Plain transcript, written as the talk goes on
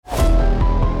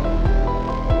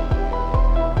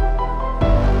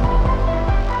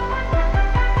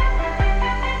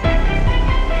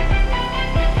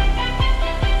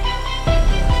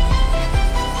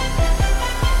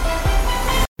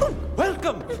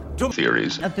to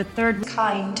Theories of the third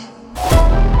kind.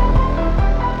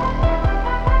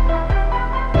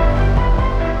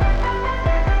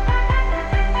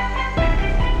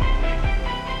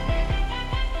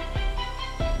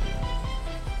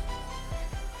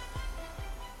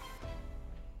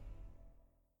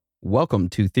 Welcome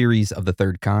to Theories of the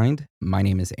Third Kind. My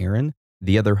name is Aaron.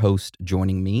 The other host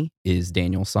joining me is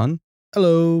Daniel Sun.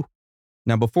 Hello.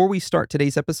 Now, before we start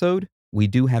today's episode, we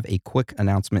do have a quick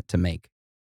announcement to make.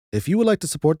 If you would like to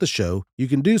support the show, you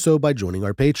can do so by joining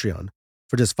our Patreon.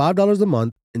 For just $5 a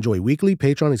month, enjoy weekly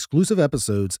Patreon-exclusive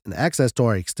episodes and access to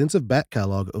our extensive back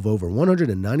catalog of over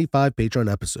 195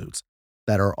 Patreon episodes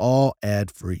that are all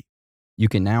ad-free. You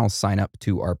can now sign up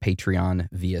to our Patreon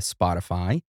via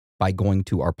Spotify by going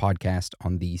to our podcast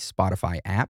on the Spotify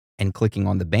app and clicking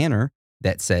on the banner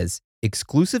that says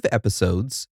Exclusive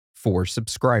Episodes for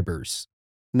Subscribers.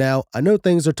 Now, I know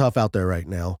things are tough out there right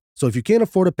now, so if you can't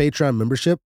afford a Patreon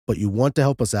membership, but you want to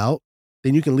help us out,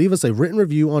 then you can leave us a written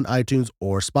review on iTunes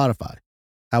or Spotify.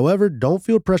 However, don't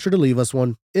feel pressure to leave us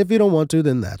one. If you don't want to,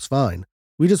 then that's fine.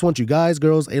 We just want you guys,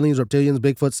 girls, aliens, reptilians,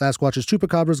 Bigfoot, Sasquatches,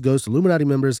 Chupacabras, ghosts, Illuminati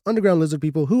members, underground lizard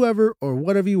people, whoever or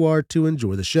whatever you are to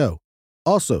enjoy the show.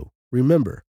 Also,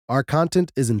 remember, our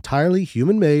content is entirely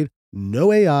human-made.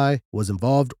 No AI was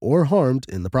involved or harmed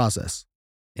in the process.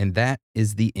 And that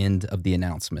is the end of the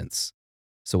announcements.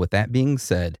 So with that being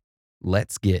said,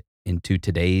 let's get into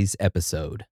today's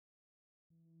episode.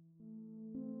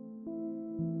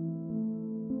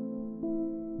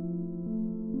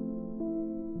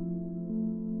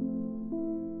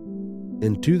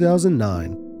 In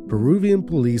 2009, Peruvian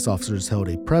police officers held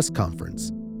a press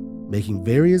conference, making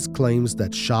various claims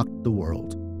that shocked the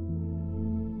world.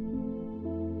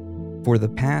 For the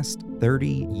past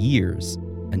 30 years,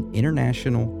 an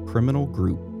international criminal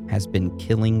group has been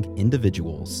killing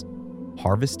individuals,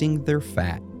 harvesting their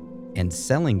fat, and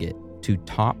selling it to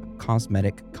top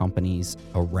cosmetic companies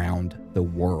around the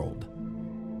world.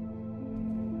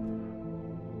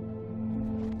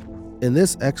 In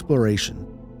this exploration,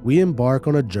 we embark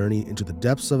on a journey into the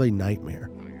depths of a nightmare,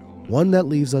 one that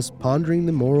leaves us pondering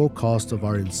the moral cost of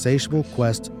our insatiable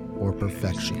quest for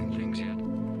perfection.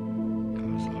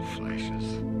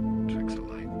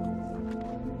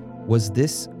 Was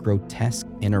this grotesque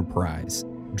enterprise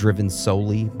driven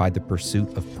solely by the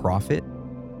pursuit of profit,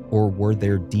 or were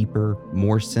there deeper,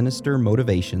 more sinister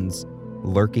motivations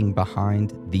lurking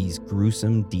behind these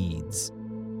gruesome deeds?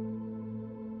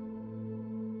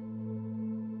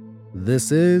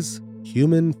 This is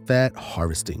human fat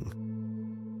harvesting.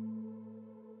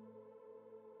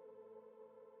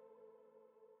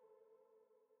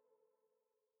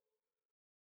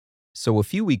 So a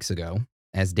few weeks ago,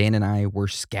 as Dan and I were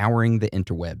scouring the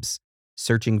interwebs,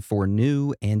 searching for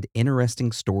new and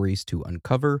interesting stories to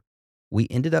uncover, we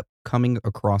ended up coming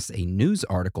across a news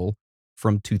article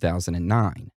from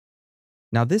 2009.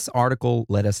 Now, this article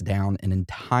led us down an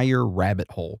entire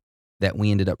rabbit hole that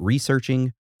we ended up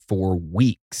researching for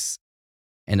weeks.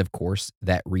 And of course,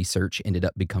 that research ended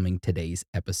up becoming today's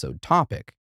episode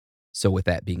topic. So with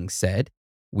that being said,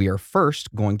 we are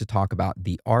first going to talk about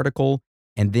the article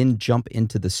and then jump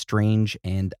into the strange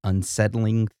and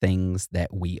unsettling things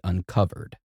that we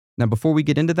uncovered. Now, before we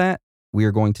get into that, we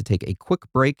are going to take a quick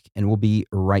break and we'll be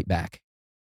right back.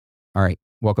 All right,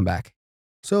 welcome back.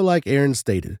 So like Aaron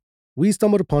stated, we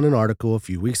stumbled upon an article a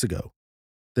few weeks ago.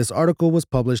 This article was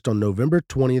published on November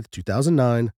 20th,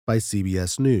 2009 by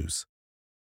CBS News.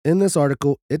 In this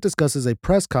article, it discusses a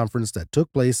press conference that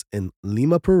took place in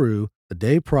Lima, Peru, the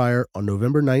day prior on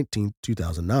November 19th,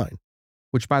 2009.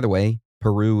 Which, by the way,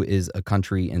 Peru is a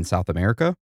country in South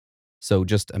America. So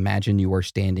just imagine you are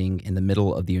standing in the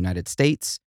middle of the United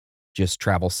States. Just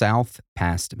travel south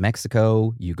past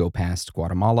Mexico, you go past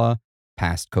Guatemala,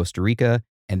 past Costa Rica,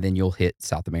 and then you'll hit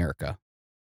South America.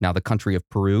 Now, the country of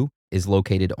Peru is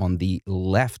located on the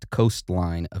left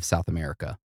coastline of South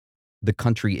America. The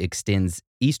country extends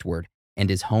eastward and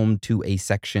is home to a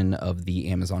section of the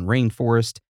Amazon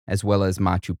rainforest, as well as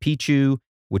Machu Picchu,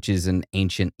 which is an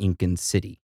ancient Incan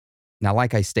city. Now,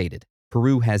 like I stated,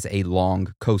 Peru has a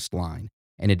long coastline,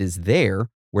 and it is there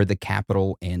where the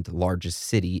capital and largest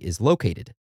city is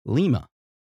located, Lima.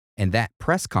 And that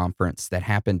press conference that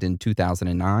happened in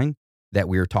 2009 that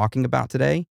we are talking about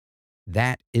today,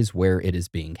 that is where it is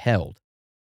being held.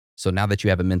 So now that you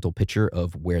have a mental picture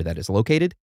of where that is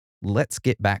located, let's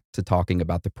get back to talking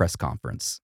about the press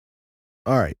conference.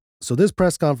 All right, so this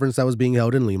press conference that was being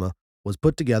held in Lima was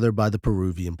put together by the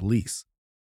Peruvian police.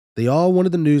 They all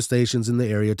wanted the news stations in the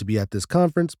area to be at this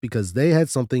conference because they had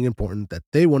something important that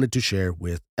they wanted to share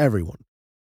with everyone.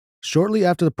 Shortly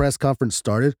after the press conference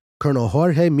started, Colonel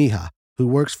Jorge Mija, who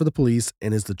works for the police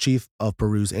and is the chief of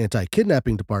Peru's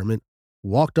anti-kidnapping department,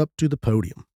 walked up to the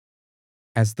podium.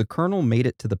 As the colonel made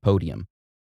it to the podium,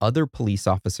 other police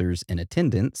officers in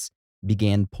attendance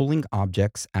began pulling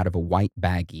objects out of a white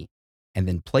baggie and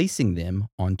then placing them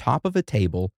on top of a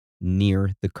table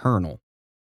near the colonel.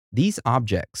 These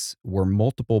objects were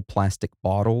multiple plastic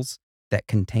bottles that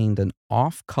contained an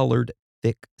off-colored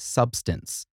thick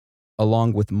substance,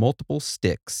 along with multiple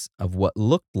sticks of what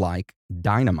looked like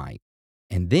dynamite,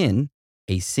 and then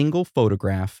a single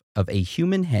photograph of a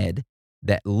human head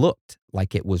that looked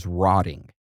like it was rotting.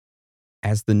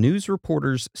 As the news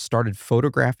reporters started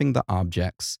photographing the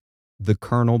objects, the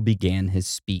colonel began his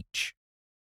speech.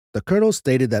 The colonel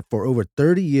stated that for over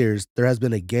 30 years, there has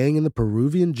been a gang in the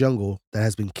Peruvian jungle that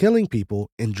has been killing people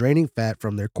and draining fat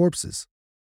from their corpses.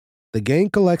 The gang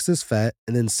collects this fat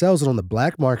and then sells it on the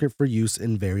black market for use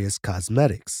in various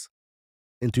cosmetics.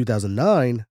 In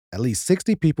 2009, at least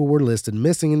 60 people were listed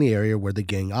missing in the area where the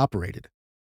gang operated.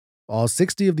 All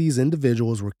 60 of these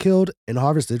individuals were killed and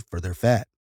harvested for their fat.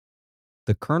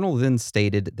 The colonel then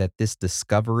stated that this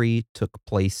discovery took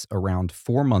place around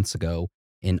 4 months ago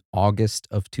in August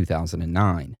of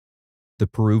 2009. The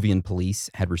Peruvian police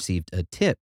had received a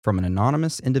tip from an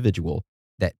anonymous individual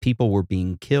that people were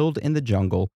being killed in the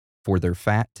jungle for their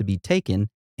fat to be taken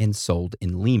and sold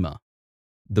in Lima.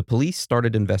 The police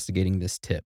started investigating this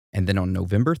tip, and then on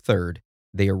November 3rd,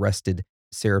 they arrested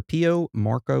Serapio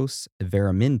Marcos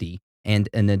Veramindi and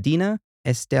Nadina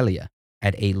Estelia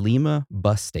at a Lima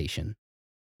bus station.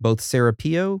 Both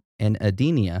Serapio and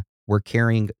Adenia were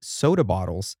carrying soda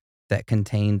bottles that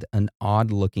contained an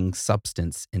odd-looking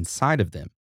substance inside of them.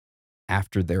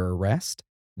 After their arrest,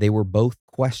 they were both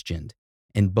questioned,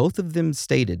 and both of them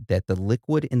stated that the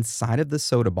liquid inside of the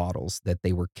soda bottles that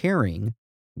they were carrying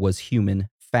was human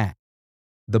fat.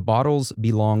 The bottles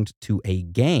belonged to a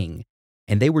gang,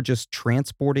 and they were just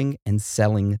transporting and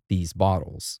selling these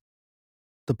bottles.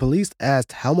 The police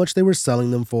asked how much they were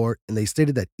selling them for, and they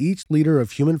stated that each liter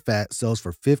of human fat sells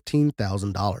for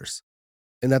 $15,000,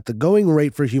 and that the going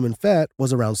rate for human fat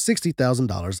was around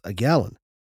 $60,000 a gallon.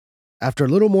 After a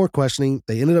little more questioning,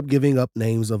 they ended up giving up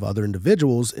names of other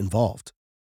individuals involved.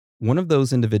 One of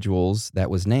those individuals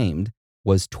that was named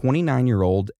was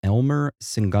 29-year-old Elmer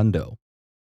Segundo.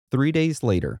 3 days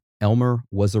later, Elmer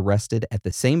was arrested at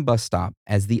the same bus stop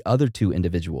as the other two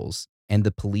individuals, and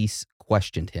the police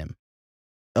questioned him.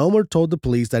 Elmer told the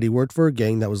police that he worked for a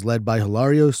gang that was led by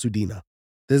Hilario Sudina.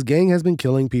 This gang has been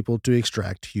killing people to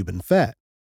extract human fat.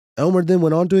 Elmer then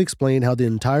went on to explain how the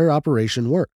entire operation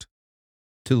worked.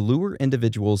 To lure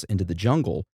individuals into the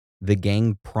jungle, the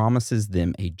gang promises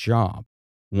them a job.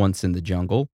 Once in the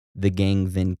jungle, the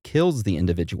gang then kills the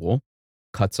individual,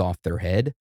 cuts off their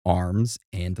head, arms,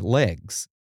 and legs.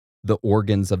 The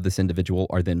organs of this individual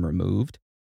are then removed,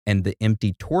 and the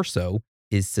empty torso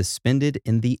is suspended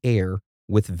in the air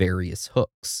with various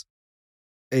hooks.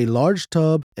 A large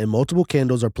tub and multiple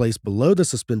candles are placed below the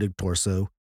suspended torso.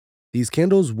 These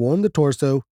candles warm the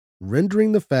torso,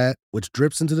 rendering the fat which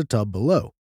drips into the tub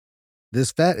below.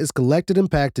 This fat is collected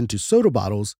and packed into soda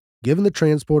bottles, given the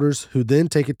transporters who then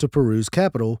take it to Peru's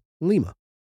capital, Lima.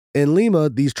 In Lima,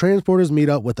 these transporters meet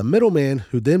up with a middleman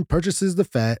who then purchases the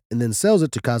fat and then sells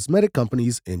it to cosmetic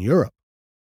companies in Europe.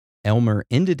 Elmer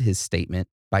ended his statement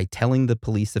by telling the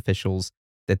police officials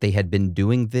that they had been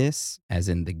doing this, as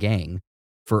in the gang,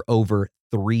 for over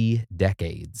 3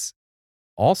 decades.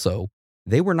 Also,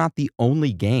 they were not the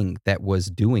only gang that was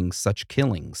doing such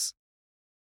killings.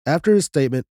 After his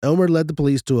statement, Elmer led the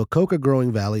police to a coca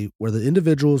growing valley where the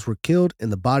individuals were killed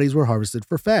and the bodies were harvested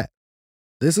for fat.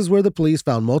 This is where the police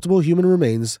found multiple human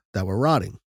remains that were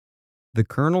rotting. The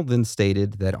colonel then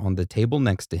stated that on the table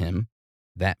next to him,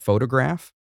 that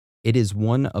photograph, it is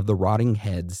one of the rotting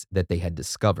heads that they had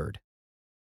discovered.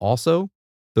 Also,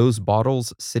 those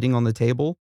bottles sitting on the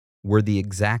table were the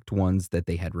exact ones that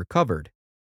they had recovered.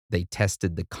 They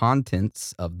tested the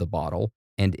contents of the bottle,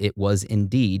 and it was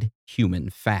indeed human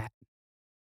fat.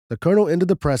 The colonel ended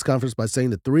the press conference by saying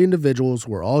the 3 individuals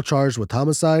were all charged with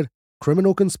homicide,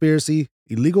 criminal conspiracy,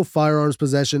 illegal firearms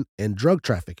possession, and drug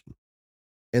trafficking.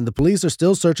 And the police are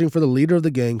still searching for the leader of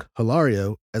the gang,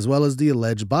 Hilario, as well as the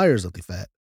alleged buyers of the fat.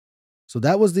 So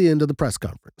that was the end of the press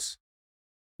conference.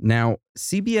 Now,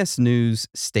 CBS News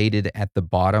stated at the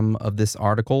bottom of this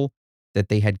article that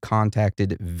they had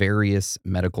contacted various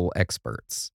medical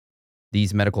experts.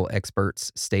 These medical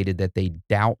experts stated that they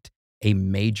doubt a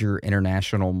major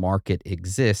international market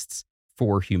exists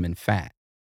for human fat.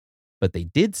 But they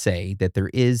did say that there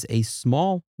is a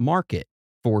small market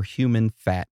for human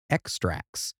fat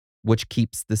extracts, which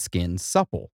keeps the skin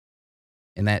supple.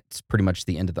 And that's pretty much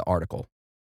the end of the article.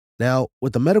 Now,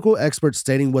 with the medical experts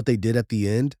stating what they did at the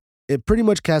end, it pretty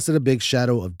much casted a big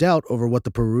shadow of doubt over what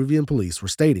the Peruvian police were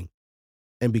stating.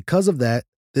 And because of that,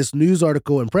 this news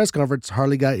article and press conference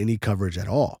hardly got any coverage at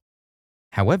all.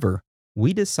 However,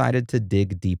 we decided to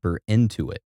dig deeper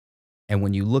into it. And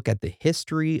when you look at the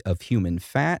history of human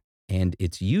fat and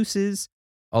its uses,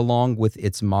 along with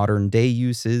its modern day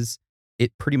uses,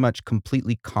 it pretty much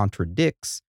completely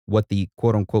contradicts what the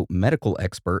quote unquote medical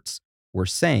experts were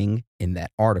saying in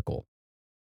that article.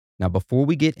 Now, before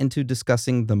we get into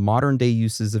discussing the modern day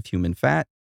uses of human fat,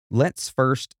 let's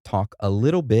first talk a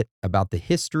little bit about the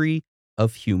history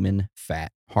of human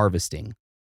fat harvesting.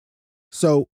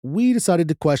 So, we decided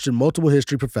to question multiple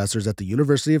history professors at the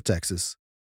University of Texas,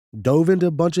 dove into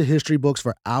a bunch of history books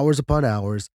for hours upon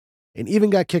hours, and even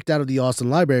got kicked out of the Austin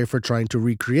Library for trying to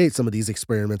recreate some of these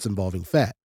experiments involving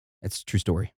fat. It's a true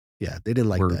story. Yeah, they didn't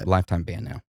like We're that. lifetime ban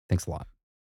now. Thanks a lot.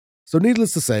 So,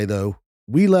 needless to say, though,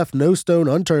 we left no stone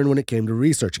unturned when it came to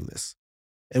researching this.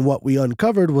 And what we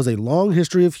uncovered was a long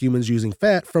history of humans using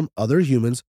fat from other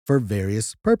humans for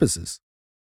various purposes.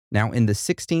 Now, in the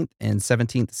 16th and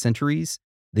 17th centuries,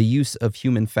 the use of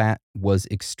human fat was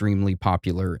extremely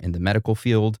popular in the medical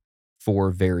field for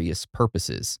various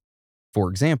purposes. For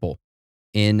example,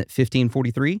 in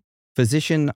 1543,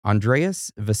 physician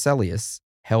Andreas Vesalius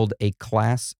held a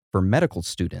class for medical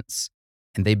students,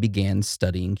 and they began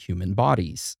studying human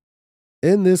bodies.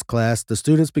 In this class, the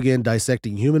students began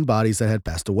dissecting human bodies that had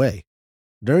passed away.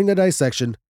 During the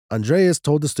dissection, Andreas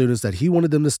told the students that he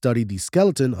wanted them to study the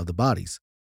skeleton of the bodies.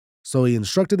 So he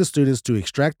instructed the students to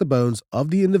extract the bones of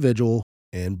the individual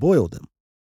and boil them.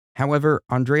 However,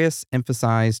 Andreas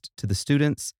emphasized to the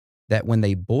students that when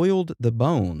they boiled the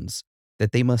bones,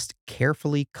 that they must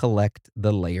carefully collect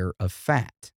the layer of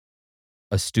fat.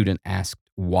 A student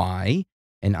asked why,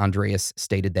 and Andreas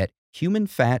stated that human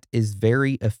fat is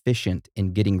very efficient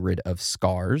in getting rid of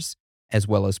scars, as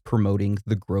well as promoting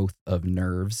the growth of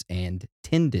nerves and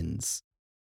tendons.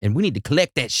 And we need to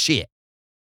collect that shit.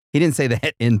 He didn't say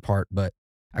that in part, but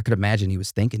I could imagine he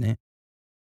was thinking it.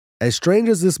 As strange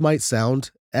as this might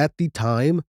sound, at the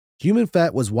time, human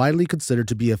fat was widely considered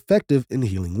to be effective in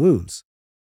healing wounds.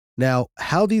 Now,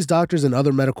 how these doctors and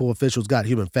other medical officials got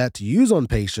human fat to use on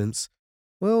patients,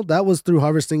 well, that was through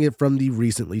harvesting it from the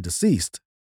recently deceased,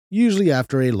 usually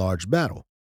after a large battle.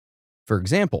 For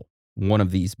example, one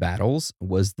of these battles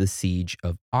was the Siege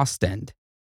of Ostend,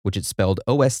 which is spelled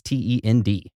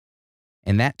Ostend,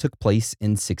 and that took place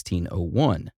in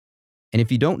 1601. And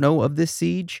if you don't know of this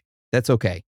siege, that's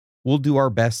okay. We'll do our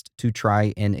best to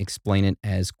try and explain it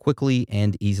as quickly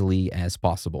and easily as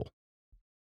possible.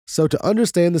 So, to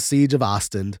understand the Siege of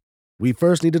Ostend, we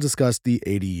first need to discuss the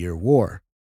 80-Year War.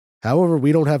 However,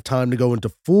 we don't have time to go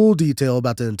into full detail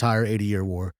about the entire 80-Year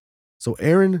War, so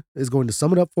Aaron is going to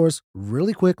sum it up for us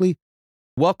really quickly.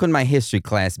 Welcome to my history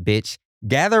class, bitch.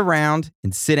 Gather around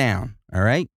and sit down, all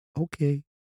right? Okay.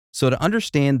 So to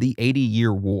understand the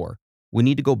 80-Year War, we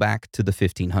need to go back to the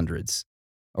 1500s.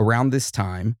 Around this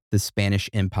time, the Spanish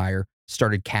Empire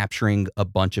started capturing a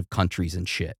bunch of countries and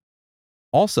shit.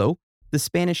 Also, the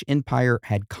Spanish Empire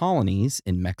had colonies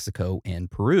in Mexico and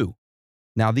Peru.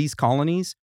 Now, these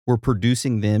colonies were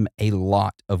producing them a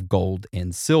lot of gold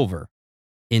and silver.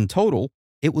 In total,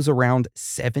 it was around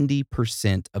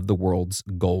 70% of the world's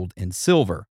gold and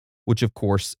silver, which of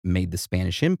course made the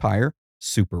Spanish Empire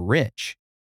super rich.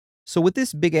 So with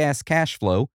this big-ass cash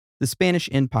flow, the Spanish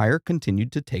Empire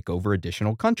continued to take over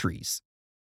additional countries.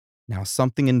 Now,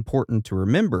 something important to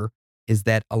remember is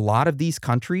that a lot of these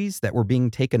countries that were being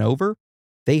taken over,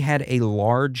 they had a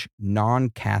large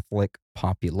non-Catholic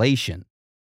population.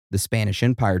 The Spanish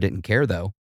Empire didn't care,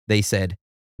 though. They said,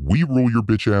 "We rule your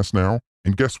bitch ass now,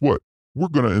 and guess what? We're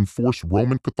gonna enforce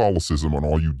Roman Catholicism on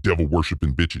all you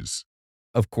devil-worshipping bitches."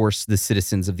 Of course, the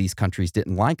citizens of these countries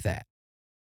didn't like that.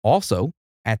 Also,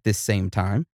 at this same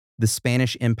time, the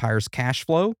Spanish Empire's cash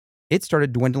flow, it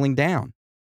started dwindling down.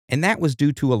 And that was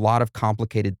due to a lot of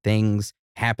complicated things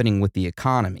happening with the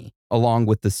economy, along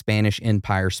with the Spanish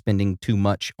Empire spending too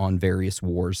much on various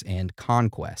wars and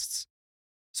conquests.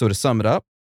 So to sum it up,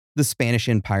 the Spanish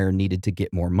Empire needed to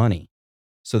get more money.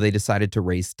 So they decided to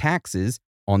raise taxes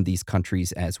on these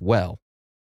countries as well.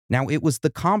 Now, it was the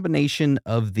combination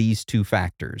of these two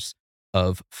factors,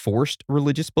 of forced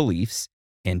religious beliefs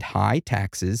and high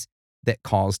taxes, that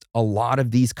caused a lot of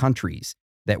these countries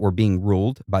that were being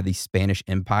ruled by the Spanish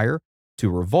Empire to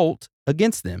revolt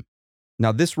against them.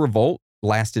 Now, this revolt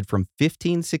lasted from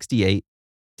 1568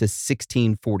 to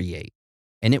 1648,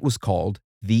 and it was called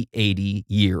the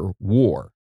 80-Year War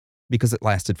because it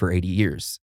lasted for 80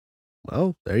 years.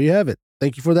 Well, there you have it.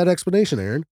 Thank you for that explanation,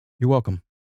 Aaron. You're welcome.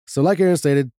 So like Aaron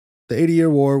stated, The 80-Year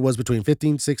War was between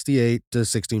 1568 to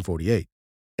 1648,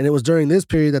 and it was during this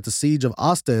period that the siege of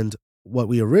Ostend, what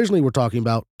we originally were talking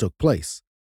about, took place.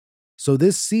 So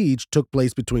this siege took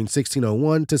place between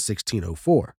 1601 to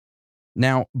 1604.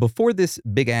 Now, before this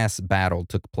big-ass battle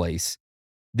took place,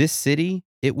 this city,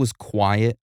 it was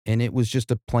quiet, and it was just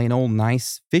a plain old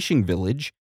nice fishing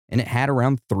village, and it had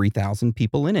around 3,000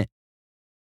 people in it.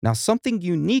 Now, something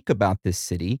unique about this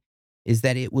city is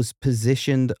that it was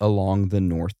positioned along the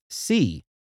North Sea,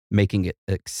 making it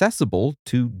accessible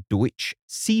to Deutsche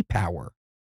sea power.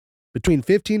 Between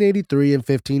 1583 and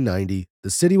 1590,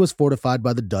 the city was fortified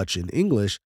by the Dutch and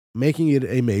English, making it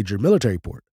a major military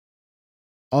port.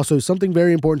 Also, something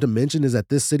very important to mention is that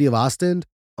this city of Ostend,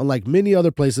 unlike many other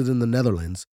places in the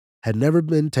Netherlands, had never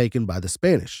been taken by the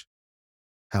Spanish.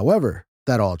 However,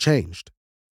 that all changed.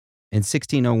 In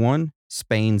 1601,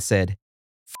 Spain said,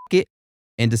 "Fuck it,"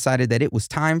 and decided that it was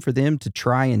time for them to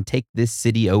try and take this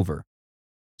city over.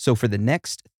 So for the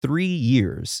next 3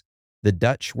 years, the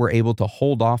Dutch were able to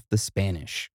hold off the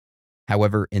Spanish.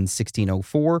 However, in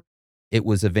 1604, it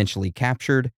was eventually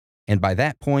captured, and by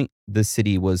that point, the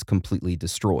city was completely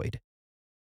destroyed.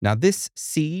 Now, this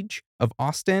siege of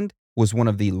Ostend was one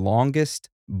of the longest,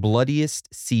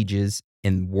 bloodiest sieges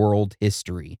in world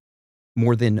history.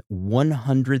 More than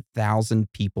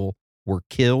 100,000 people were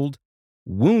killed,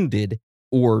 wounded,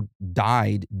 or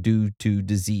died due to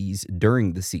disease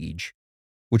during the siege.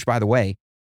 Which, by the way,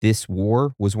 this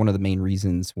war was one of the main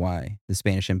reasons why the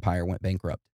Spanish Empire went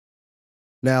bankrupt.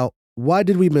 Now, why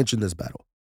did we mention this battle?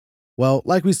 Well,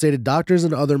 like we stated, doctors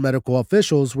and other medical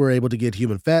officials were able to get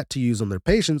human fat to use on their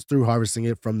patients through harvesting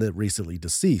it from the recently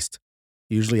deceased,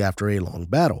 usually after a long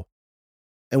battle.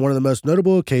 And one of the most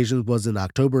notable occasions was in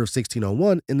October of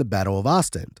 1601 in the Battle of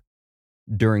Ostend.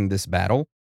 During this battle,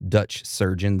 Dutch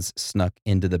surgeons snuck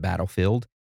into the battlefield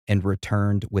and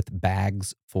returned with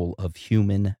bags full of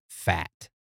human fat.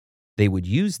 They would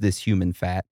use this human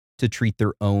fat to treat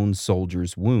their own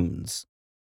soldiers' wounds.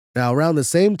 Now, around the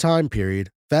same time period,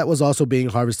 fat was also being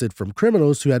harvested from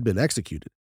criminals who had been executed.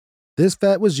 This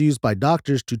fat was used by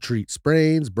doctors to treat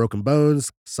sprains, broken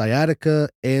bones, sciatica,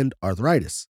 and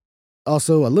arthritis.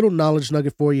 Also, a little knowledge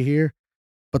nugget for you here,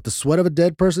 but the sweat of a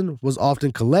dead person was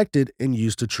often collected and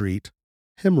used to treat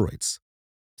hemorrhoids.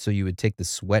 So you would take the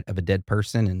sweat of a dead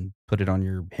person and put it on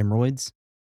your hemorrhoids?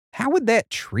 How would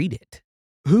that treat it?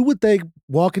 Who would think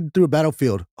walking through a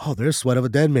battlefield, oh, there's sweat of a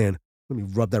dead man. Let me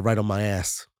rub that right on my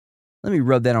ass. Let me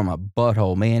rub that on my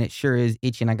butthole, man. It sure is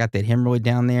itching. I got that hemorrhoid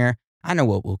down there. I know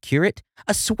what will cure it.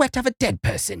 A sweat of a dead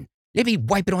person. Let me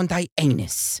wipe it on thy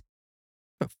anus.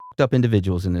 But fucked up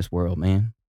individuals in this world,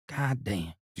 man. God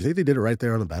damn. Do you think they did it right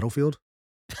there on the battlefield?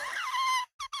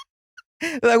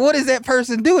 Like, what is that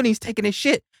person doing? He's taking a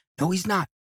shit. No, he's not.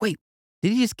 Wait,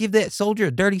 did he just give that soldier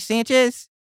a dirty Sanchez?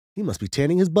 He must be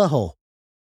tanning his butthole.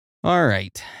 All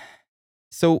right.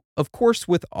 So, of course,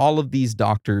 with all of these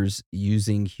doctors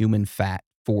using human fat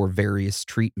for various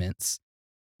treatments,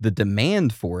 the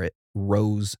demand for it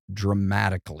rose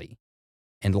dramatically.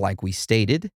 And like we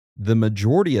stated, the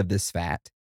majority of this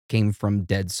fat came from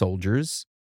dead soldiers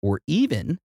or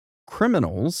even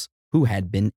criminals who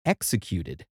had been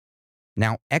executed.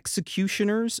 Now,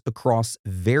 executioners across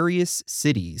various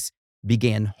cities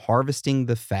began harvesting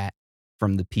the fat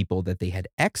from the people that they had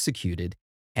executed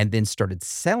and then started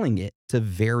selling it to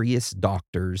various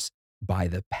doctors by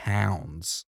the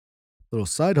pounds. Little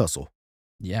side hustle.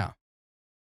 Yeah.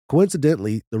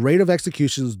 Coincidentally, the rate of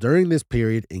executions during this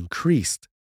period increased,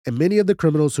 and many of the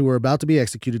criminals who were about to be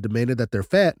executed demanded that their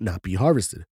fat not be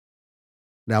harvested.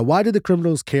 Now, why did the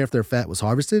criminals care if their fat was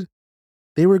harvested?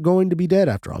 They were going to be dead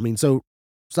after all. I mean, so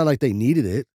it's not like they needed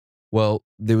it. Well,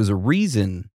 there was a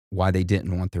reason why they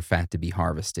didn't want their fat to be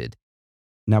harvested.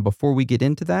 Now, before we get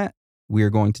into that, we are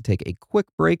going to take a quick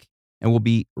break and we'll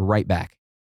be right back.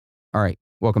 All right,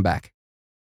 welcome back.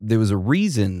 There was a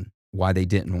reason why they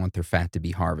didn't want their fat to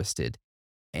be harvested,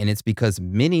 and it's because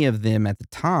many of them at the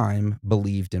time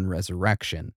believed in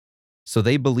resurrection. So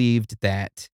they believed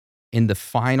that in the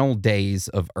final days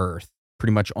of Earth,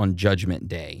 pretty much on Judgment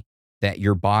Day, that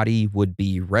your body would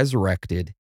be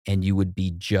resurrected and you would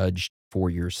be judged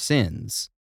for your sins.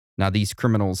 Now, these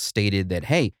criminals stated that,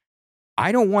 hey,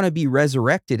 I don't want to be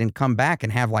resurrected and come back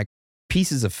and have like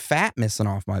pieces of fat missing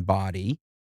off my body.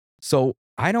 So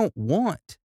I don't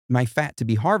want my fat to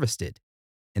be harvested.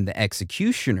 And the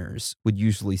executioners would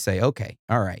usually say, okay,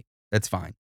 all right, that's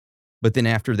fine. But then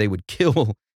after they would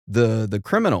kill the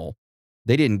criminal,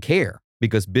 they didn't care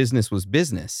because business was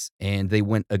business and they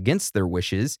went against their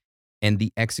wishes. And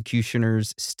the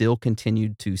executioners still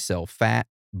continued to sell fat,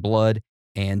 blood,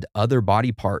 and other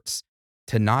body parts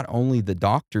to not only the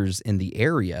doctors in the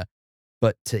area,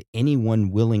 but to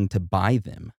anyone willing to buy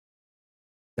them.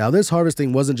 Now, this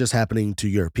harvesting wasn't just happening to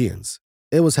Europeans,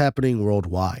 it was happening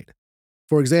worldwide.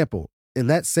 For example, in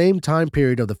that same time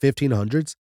period of the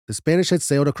 1500s, the Spanish had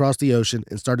sailed across the ocean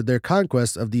and started their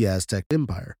conquest of the Aztec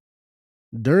Empire.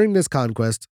 During this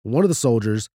conquest, one of the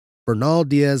soldiers, Bernal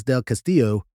Diaz del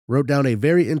Castillo, wrote down a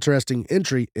very interesting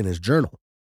entry in his journal.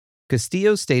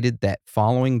 Castillo stated that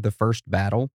following the first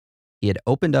battle, he had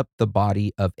opened up the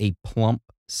body of a plump,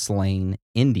 slain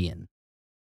Indian.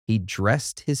 He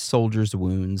dressed his soldiers'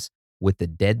 wounds with the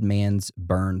dead man's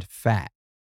burned fat.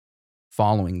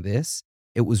 Following this,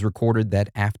 it was recorded that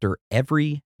after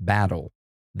every battle,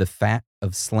 the fat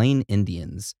of slain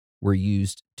Indians were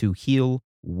used to heal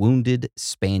wounded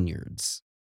Spaniards.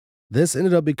 This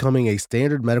ended up becoming a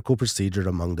standard medical procedure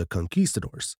among the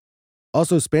conquistadors.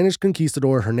 Also, Spanish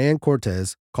conquistador Hernan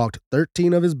Cortez caulked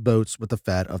 13 of his boats with the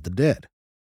fat of the dead.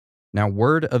 Now,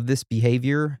 word of this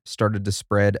behavior started to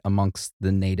spread amongst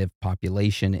the native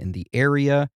population in the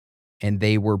area, and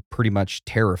they were pretty much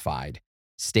terrified,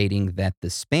 stating that the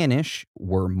Spanish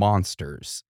were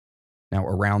monsters. Now,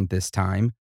 around this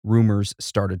time, rumors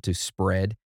started to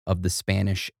spread of the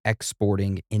Spanish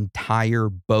exporting entire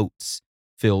boats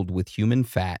filled with human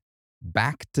fat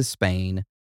back to Spain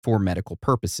for medical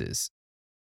purposes.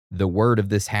 The word of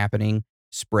this happening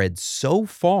spread so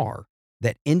far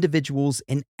that individuals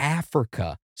in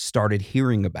Africa started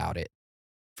hearing about it.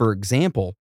 For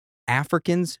example,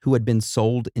 Africans who had been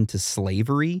sold into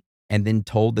slavery and then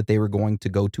told that they were going to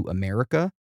go to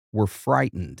America were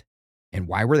frightened. And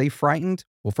why were they frightened?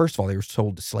 Well, first of all, they were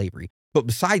sold to slavery. But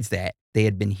besides that, they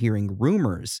had been hearing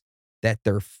rumors that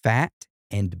their fat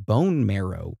and bone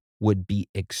marrow would be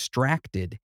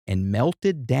extracted and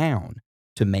melted down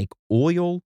to make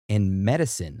oil and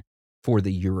medicine for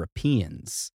the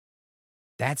Europeans.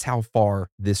 That's how far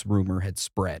this rumor had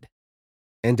spread.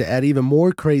 And to add even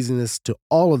more craziness to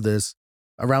all of this,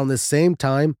 around this same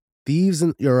time, thieves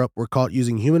in Europe were caught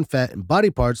using human fat and body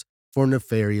parts for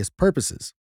nefarious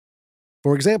purposes.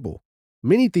 For example,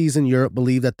 many thieves in Europe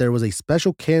believed that there was a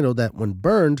special candle that, when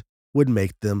burned, would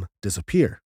make them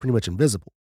disappear, pretty much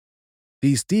invisible.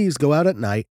 These thieves go out at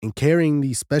night and carrying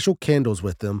these special candles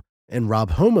with them and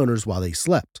rob homeowners while they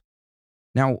slept.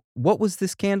 Now, what was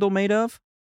this candle made of?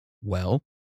 Well,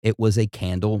 it was a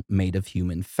candle made of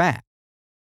human fat,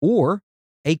 or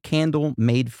a candle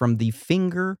made from the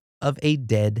finger of a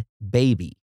dead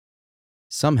baby.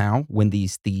 Somehow, when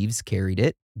these thieves carried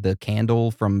it, the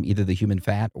candle from either the human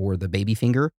fat or the baby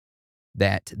finger,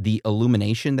 that the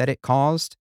illumination that it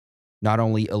caused not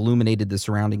only illuminated the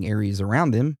surrounding areas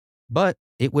around them, but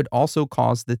it would also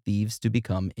cause the thieves to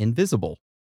become invisible.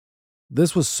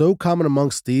 This was so common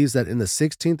amongst thieves that in the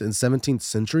 16th and 17th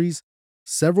centuries,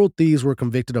 several thieves were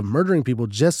convicted of murdering people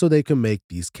just so they could make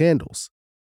these candles.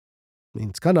 I mean,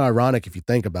 it's kind of ironic if you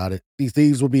think about it. These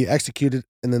thieves would be executed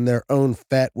and then their own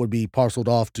fat would be parceled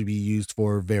off to be used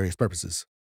for various purposes.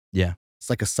 Yeah. It's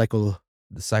like a cycle.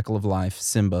 The cycle of life,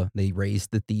 Simba, they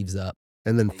raised the thieves up.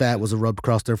 And then fat was rubbed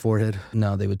across their forehead.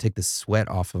 No, they would take the sweat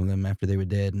off of them after they were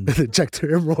dead. And Check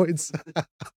their hemorrhoids.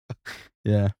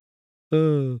 yeah.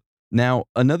 Now,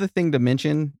 another thing to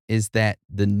mention is that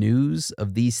the news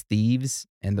of these thieves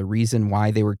and the reason why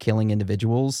they were killing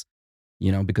individuals,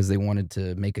 because they wanted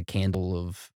to make a candle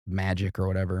of magic or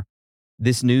whatever,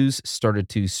 this news started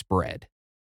to spread.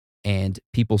 And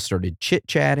people started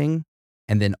chit-chatting.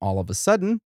 And then all of a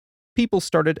sudden, people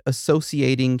started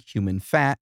associating human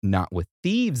fat not with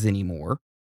thieves anymore,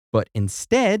 but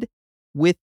instead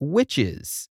with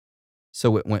witches.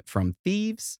 So it went from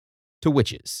thieves to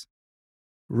witches.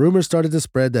 Rumors started to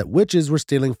spread that witches were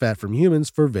stealing fat from humans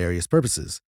for various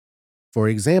purposes. For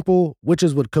example,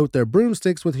 witches would coat their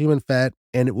broomsticks with human fat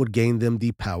and it would gain them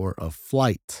the power of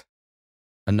flight.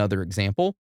 Another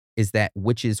example is that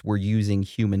witches were using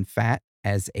human fat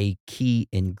as a key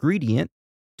ingredient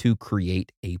to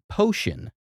create a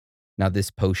potion. Now,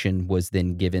 this potion was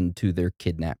then given to their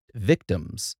kidnapped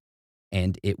victims,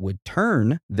 and it would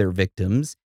turn their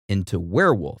victims into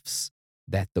werewolves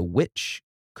that the witch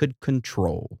could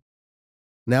control.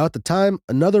 Now, at the time,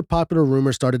 another popular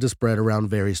rumor started to spread around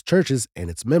various churches and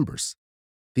its members.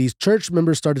 These church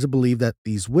members started to believe that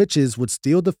these witches would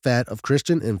steal the fat of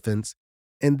Christian infants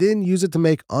and then use it to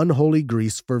make unholy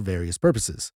grease for various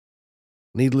purposes.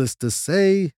 Needless to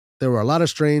say, there were a lot of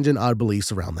strange and odd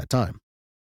beliefs around that time.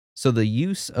 So the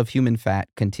use of human fat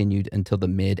continued until the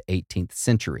mid-18th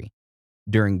century.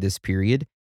 During this period,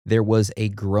 there was a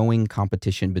growing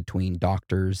competition between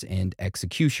doctors and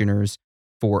executioners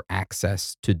for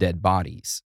access to dead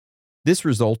bodies. This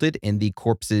resulted in the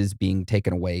corpses being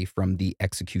taken away from the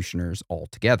executioners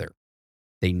altogether.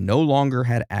 They no longer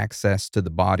had access to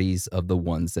the bodies of the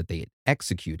ones that they had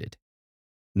executed.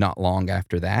 Not long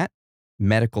after that,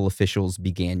 medical officials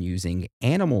began using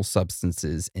animal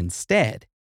substances instead,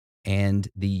 and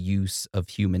the use of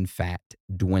human fat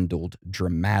dwindled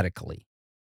dramatically.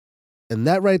 And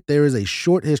that right there is a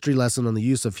short history lesson on the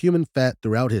use of human fat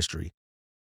throughout history.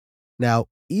 Now,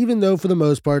 even though for the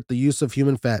most part the use of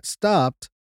human fat stopped,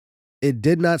 it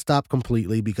did not stop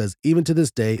completely because even to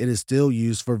this day it is still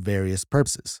used for various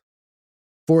purposes.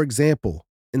 For example,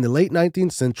 in the late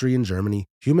 19th century in Germany,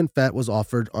 human fat was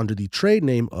offered under the trade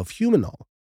name of humanol.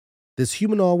 This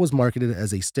humanol was marketed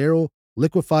as a sterile,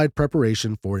 liquefied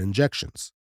preparation for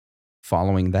injections.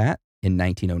 Following that, in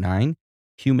 1909,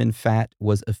 human fat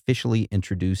was officially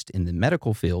introduced in the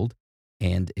medical field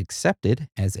and accepted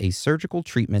as a surgical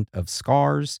treatment of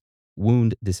scars,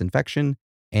 wound disinfection,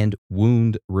 and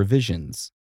wound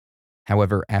revisions.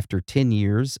 However, after 10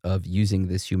 years of using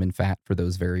this human fat for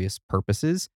those various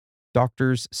purposes,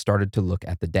 doctors started to look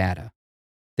at the data.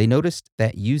 They noticed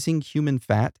that using human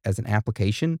fat as an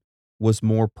application was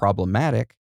more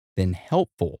problematic than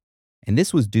helpful, and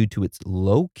this was due to its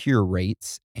low cure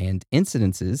rates and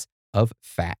incidences of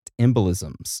fat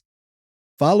embolisms.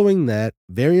 Following that,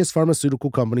 various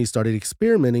pharmaceutical companies started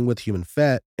experimenting with human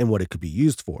fat and what it could be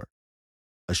used for.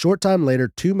 A short time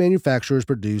later, two manufacturers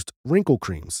produced wrinkle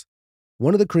creams.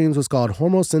 One of the creams was called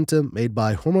Hormocinta, made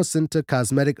by Hormocinta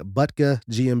Cosmetic Butke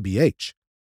GmbH.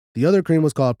 The other cream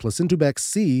was called Placentubex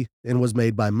C and was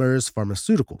made by Merz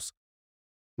Pharmaceuticals.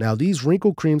 Now, these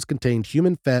wrinkle creams contained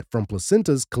human fat from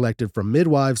placentas collected from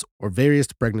midwives or various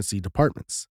pregnancy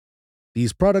departments.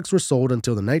 These products were sold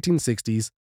until the 1960s,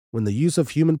 when the use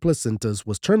of human placentas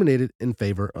was terminated in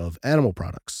favor of animal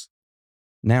products.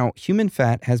 Now, human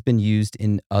fat has been used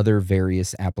in other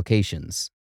various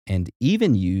applications, and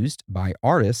even used by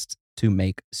artists to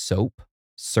make soap,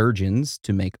 surgeons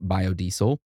to make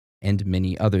biodiesel, and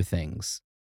many other things,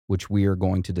 which we are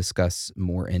going to discuss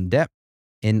more in depth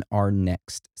in our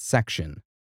next section.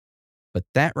 But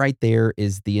that right there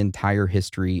is the entire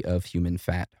history of human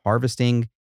fat harvesting,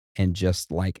 and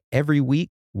just like every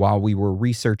week while we were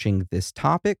researching this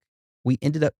topic, we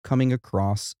ended up coming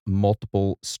across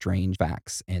multiple strange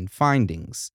facts and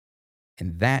findings.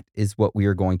 And that is what we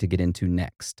are going to get into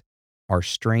next, our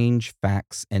strange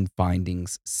facts and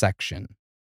findings section.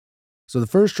 So the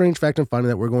first strange fact and finding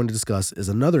that we're going to discuss is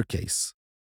another case.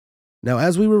 Now,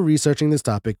 as we were researching this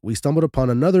topic, we stumbled upon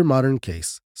another modern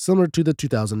case, similar to the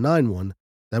 2009 one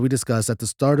that we discussed at the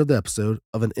start of the episode,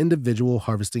 of an individual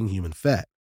harvesting human fat.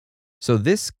 So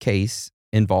this case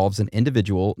involves an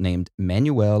individual named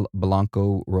Manuel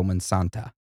Blanco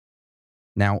Romansanta.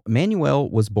 Now, Manuel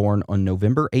was born on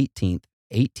November 18th,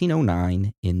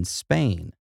 1809 in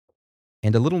Spain.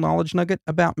 And a little knowledge nugget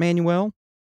about Manuel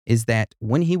is that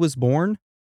when he was born,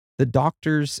 the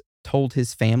doctors told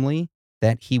his family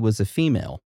that he was a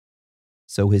female.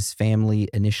 So his family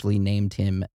initially named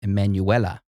him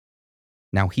Emanuela.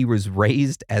 Now, he was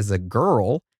raised as a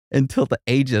girl until the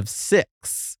age of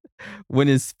 6, when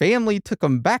his family took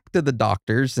him back to the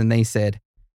doctors and they said,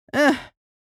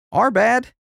 our bad.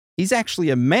 He's actually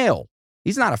a male.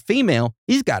 He's not a female.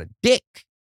 He's got a dick.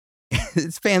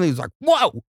 His family was like,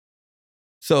 whoa.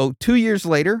 So 2 years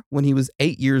later, when he was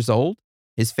 8 years old,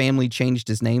 his family changed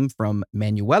his name from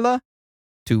Manuela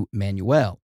to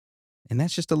Manuel. And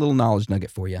that's just a little knowledge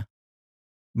nugget for you.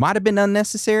 Might have been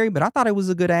unnecessary, but I thought it was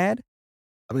a good ad.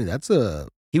 I mean,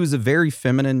 He was a very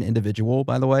feminine individual,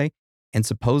 by the way. And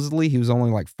supposedly he was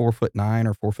only like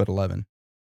 4'9" or 4'11".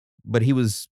 But he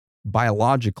was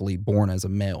biologically born as a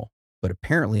male, but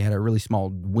apparently had a really small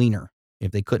wiener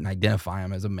if they couldn't identify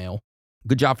him as a male.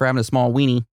 Good job for having a small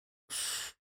weenie.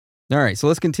 All right, so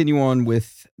let's continue on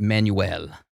with Manuel.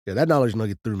 Yeah, that knowledge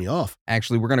nugget threw me off.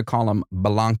 Actually, we're going to call him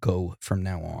Blanco from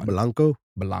now on. Blanco?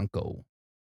 Blanco.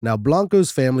 Now,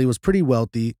 Blanco's family was pretty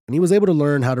wealthy, and he was able to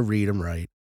learn how to read and write.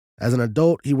 As an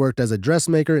adult, he worked as a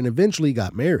dressmaker and eventually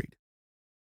got married.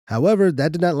 However,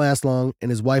 that did not last long,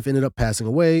 and his wife ended up passing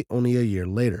away only a year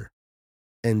later.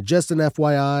 And just an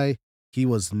FYI, he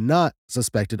was not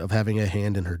suspected of having a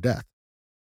hand in her death.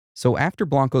 So after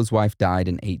Blanco's wife died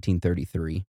in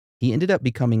 1833, he ended up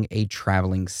becoming a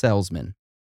traveling salesman.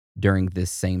 During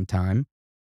this same time,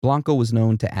 Blanco was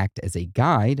known to act as a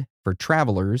guide for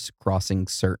travelers crossing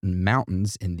certain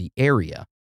mountains in the area.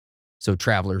 So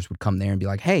travelers would come there and be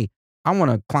like, hey, I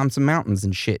want to climb some mountains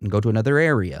and shit and go to another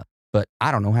area, but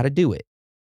I don't know how to do it.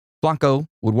 Blanco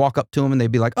would walk up to him and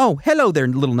they'd be like, oh, hello there,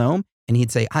 little gnome. And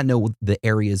he'd say, I know the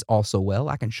areas all so well,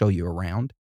 I can show you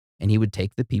around. And he would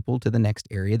take the people to the next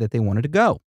area that they wanted to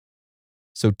go.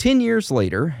 So 10 years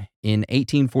later, in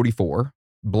 1844,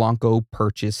 Blanco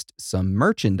purchased some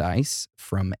merchandise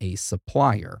from a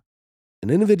supplier. An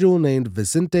individual named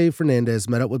Vicente Fernandez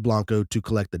met up with Blanco to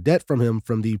collect the debt from him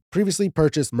from the previously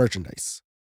purchased merchandise.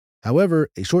 However,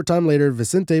 a short time later,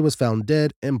 Vicente was found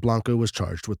dead and Blanco was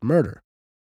charged with murder.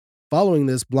 Following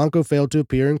this, Blanco failed to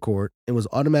appear in court and was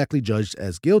automatically judged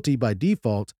as guilty by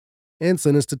default and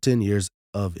sentenced to 10 years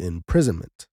of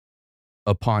imprisonment.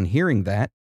 Upon hearing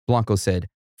that, Blanco said,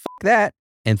 "Fuck that,"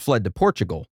 and fled to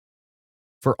Portugal.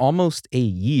 For almost a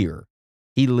year,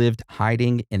 he lived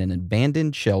hiding in an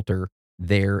abandoned shelter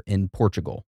there in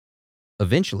Portugal.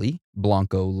 Eventually,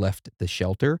 Blanco left the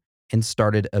shelter and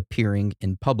started appearing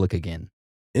in public again.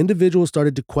 Individuals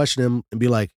started to question him and be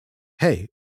like, "Hey,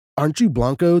 aren't you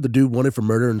Blanco, the dude wanted for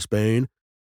murder in Spain?"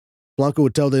 Blanco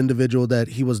would tell the individual that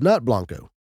he was not Blanco.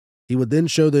 He would then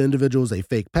show the individuals a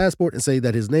fake passport and say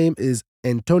that his name is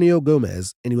Antonio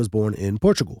Gomez and he was born in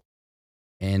Portugal.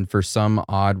 And for some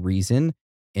odd reason,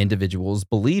 individuals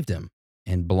believed him,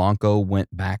 and Blanco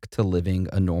went back to living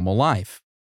a normal life,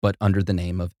 but under the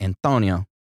name of Antonio.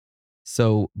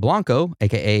 So Blanco,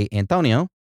 aka Antonio,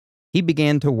 he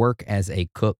began to work as a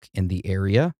cook in the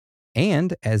area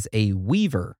and as a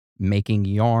weaver, making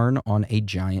yarn on a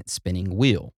giant spinning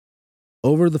wheel.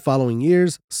 Over the following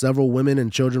years, several women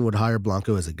and children would hire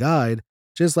Blanco as a guide,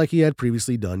 just like he had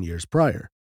previously done years prior.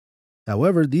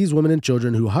 However, these women and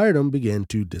children who hired him began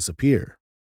to disappear.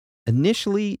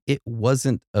 Initially, it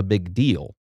wasn't a big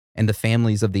deal, and the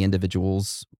families of the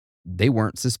individuals, they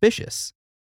weren't suspicious.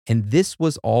 And this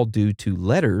was all due to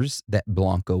letters that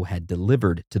Blanco had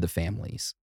delivered to the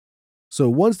families. So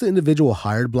once the individual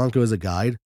hired Blanco as a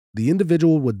guide, the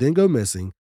individual would then go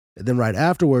missing, and then right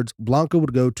afterwards, Blanco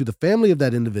would go to the family of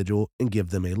that individual and give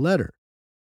them a letter.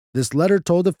 This letter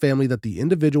told the family that the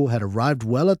individual had arrived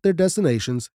well at their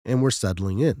destinations and were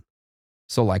settling in.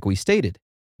 So like we stated,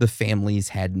 the families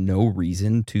had no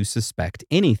reason to suspect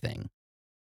anything.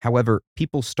 However,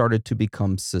 people started to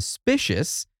become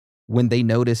suspicious when they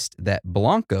noticed that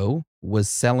Blanco was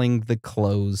selling the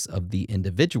clothes of the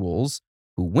individuals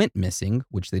who went missing,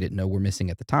 which they didn't know were missing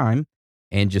at the time,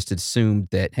 and just assumed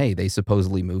that, hey, they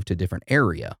supposedly moved to a different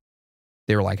area.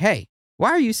 They were like, "Hey,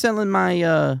 why are you selling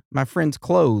my friend's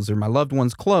clothes or my loved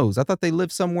one's clothes? I thought they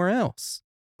lived somewhere else."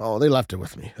 Oh, they left it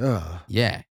with me. Ugh.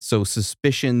 Yeah. So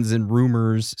suspicions and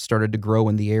rumors started to grow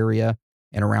in the area.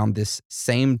 And around this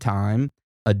same time,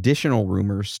 additional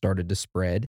rumors started to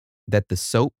spread that the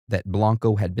soap that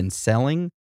Blanco had been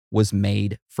selling was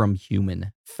made from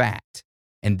human fat.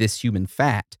 And this human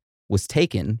fat was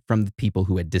taken from the people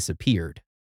who had disappeared.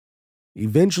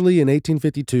 Eventually, in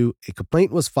 1852, a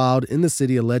complaint was filed in the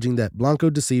city alleging that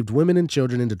Blanco deceived women and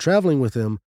children into traveling with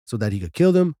him so that he could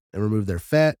kill them and remove their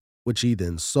fat, which he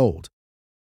then sold.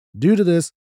 Due to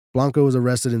this, Blanco was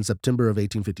arrested in September of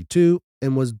 1852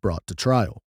 and was brought to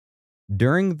trial.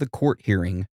 During the court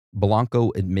hearing,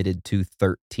 Blanco admitted to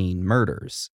 13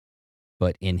 murders.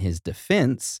 But in his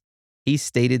defense, he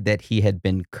stated that he had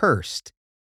been cursed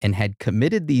and had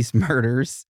committed these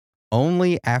murders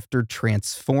only after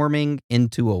transforming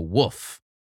into a wolf.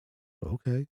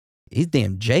 Okay. He's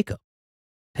damn Jacob.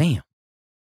 Damn.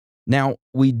 Now,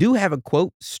 we do have a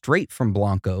quote straight from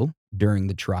Blanco during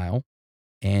the trial,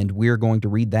 and we're going to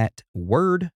read that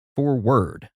word for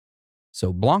word.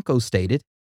 So Blanco stated,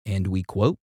 and we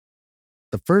quote,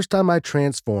 "The first time I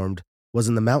transformed was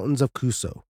in the mountains of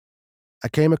Cusco. I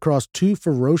came across two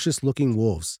ferocious-looking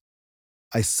wolves.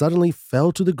 I suddenly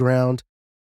fell to the ground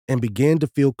and began to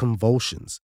feel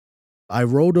convulsions. I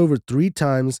rolled over 3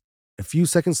 times. A few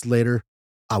seconds later,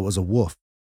 I was a wolf.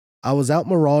 I was out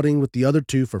marauding with the other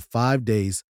 2 for 5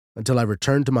 days until I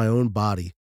returned to my own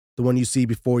body, the one you see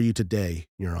before you today,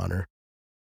 Your Honor.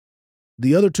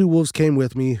 The other 2 wolves came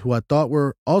with me who I thought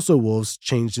were also wolves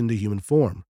changed into human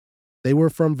form. They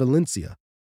were from Valencia.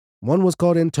 One was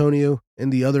called Antonio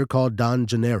and the other called Don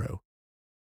Gennaro.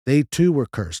 They too were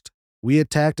cursed. We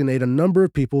attacked and ate a number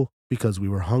of people because we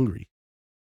were hungry."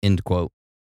 end quote.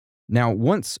 Now,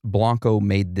 once Blanco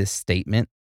made this statement,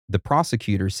 the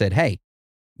prosecutor said, "Hey,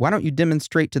 why don't you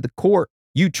demonstrate to the court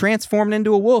you transformed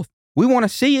into a wolf? We want to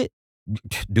see it.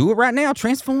 Do it right now.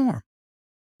 Transform."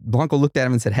 Blanco looked at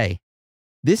him and said, "Hey,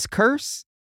 this curse,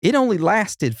 it only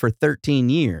lasted for 13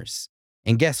 years.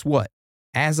 And guess what?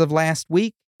 As of last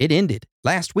week, it ended.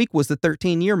 Last week was the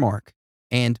 13-year mark.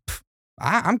 And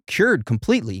I'm cured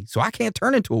completely, so I can't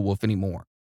turn into a wolf anymore."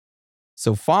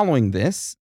 So following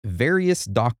this, various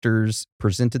doctors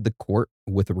presented the court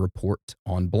with a report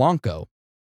on Blanco.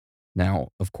 Now,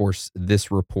 of course, this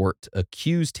report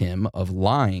accused him of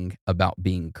lying about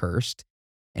being cursed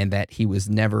and that he was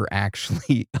never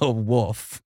actually a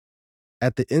wolf.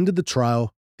 At the end of the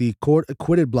trial, the court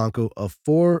acquitted Blanco of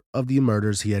 4 of the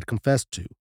murders he had confessed to.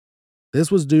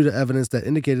 This was due to evidence that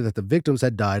indicated that the victims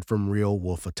had died from real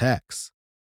wolf attacks.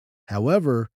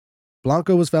 However,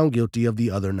 Blanco was found guilty of the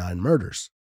other 9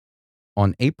 murders.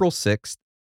 On April 6,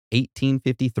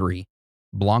 1853,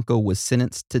 Blanco was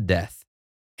sentenced to death,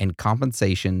 and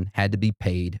compensation had to be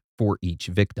paid for each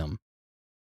victim.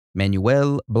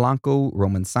 Manuel Blanco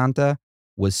Romansanta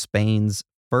was Spain's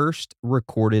first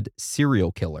recorded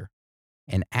serial killer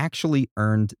and actually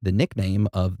earned the nickname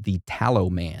of the Tallow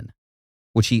Man,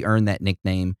 which he earned that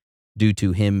nickname due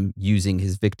to him using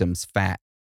his victims' fat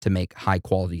to make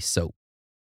high-quality soap.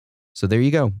 So there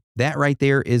you go. That right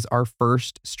there is our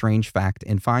first strange fact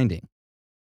and finding.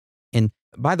 And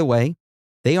by the way,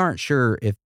 they aren't sure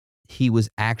if he was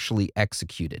actually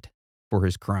executed for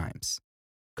his crimes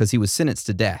because he was sentenced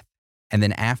to death. And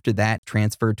then after that,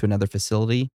 transferred to another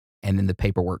facility, and then the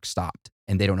paperwork stopped,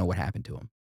 and they don't know what happened to him.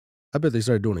 I bet they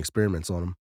started doing experiments on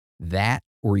him. That,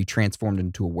 or he transformed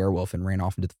into a werewolf and ran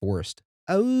off into the forest.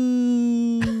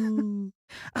 Oh,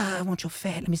 I want your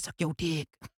fat. Let me suck your dick.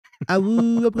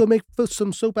 I'm going to make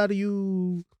some soap out of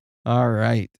you. All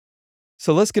right.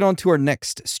 So let's get on to our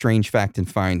next strange fact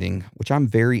and finding, which I'm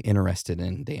very interested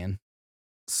in, Dan.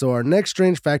 So our next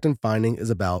strange fact and finding is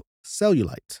about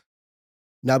cellulite.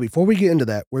 Now, before we get into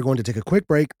that, we're going to take a quick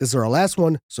break. This is our last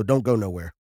one, so don't go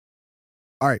nowhere.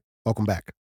 All right, welcome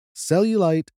back.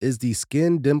 Cellulite is the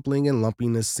skin dimpling and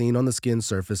lumpiness seen on the skin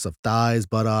surface of thighs,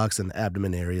 buttocks, and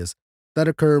abdomen areas that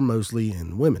occur mostly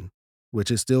in women, which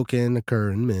it still can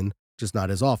occur in men, just not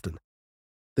as often.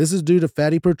 This is due to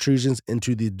fatty protrusions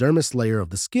into the dermis layer of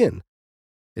the skin.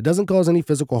 It doesn't cause any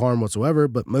physical harm whatsoever,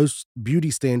 but most beauty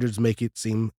standards make it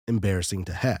seem embarrassing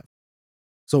to have.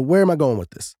 So where am I going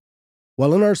with this?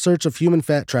 While in our search of human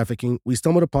fat trafficking, we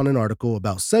stumbled upon an article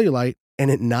about cellulite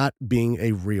and it not being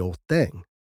a real thing.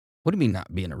 What do you mean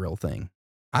not being a real thing?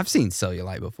 I've seen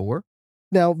cellulite before.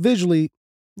 Now, visually,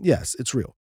 yes, it's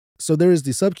real. So there is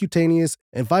the subcutaneous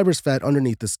and fibrous fat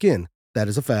underneath the skin. That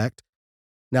is a fact.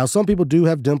 Now, some people do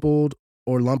have dimpled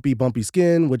or lumpy, bumpy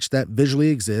skin, which that visually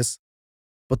exists,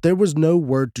 but there was no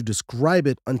word to describe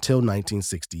it until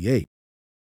 1968.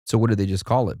 So what do they just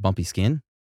call it? Bumpy skin?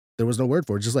 There was no word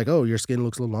for it. Just like, oh, your skin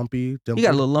looks a little lumpy, dimpled. You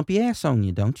got a little lumpy ass on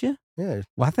you, don't you? Yeah,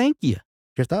 Why, thank you.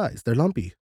 your thighs, they're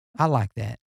lumpy. I like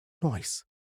that. Nice.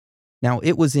 Now,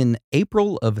 it was in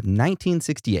April of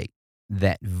 1968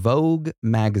 that Vogue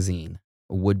magazine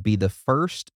would be the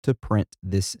first to print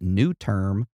this new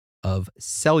term of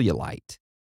cellulite.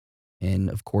 And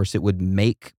of course, it would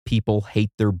make people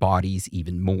hate their bodies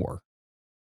even more.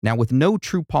 Now, with no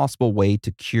true possible way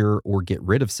to cure or get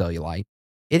rid of cellulite,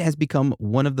 it has become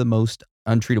one of the most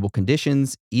untreatable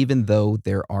conditions, even though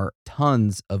there are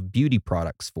tons of beauty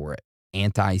products for it,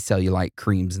 anti-cellulite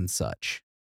creams and such.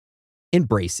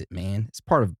 Embrace it, man. It's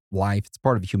part of life. It's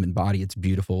part of the human body. It's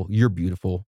beautiful. You're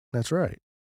beautiful. That's right.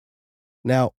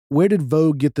 Now, where did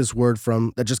Vogue get this word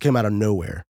from that just came out of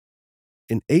nowhere?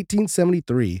 In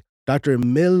 1873, Dr.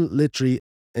 Emile Littré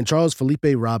and Charles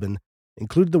Philippe Robin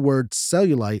included the word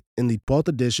cellulite in the 12th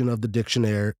edition of the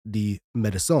Dictionnaire de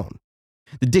Médecine.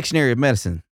 The Dictionary of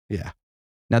Medicine. Yeah.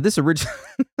 Now, this original...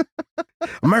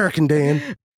 American,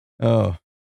 Dan. Oh.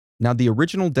 Now, the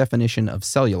original definition of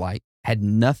cellulite had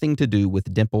nothing to do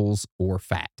with dimples or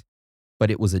fat, but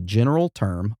it was a general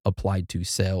term applied to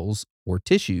cells or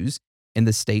tissues in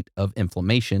the state of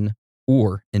inflammation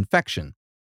or infection.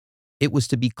 It was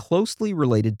to be closely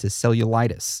related to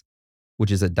cellulitis,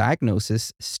 which is a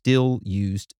diagnosis still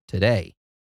used today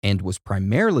and was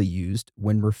primarily used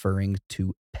when referring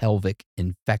to pelvic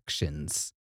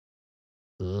infections.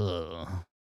 Ugh.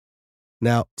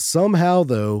 Now, somehow,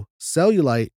 though,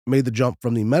 cellulite made the jump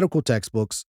from the medical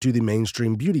textbooks to the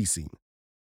mainstream beauty scene.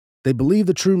 They believe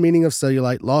the true meaning of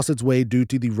cellulite lost its way due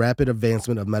to the rapid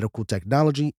advancement of medical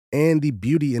technology and the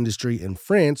beauty industry in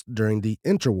France during the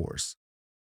interwars.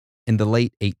 In the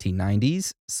late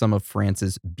 1890s, some of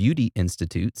France's beauty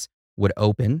institutes would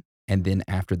open, and then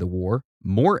after the war,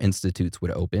 more institutes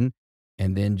would open,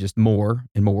 and then just more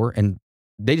and more, and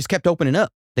they just kept opening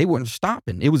up. They weren't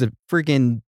stopping. It was a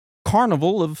freaking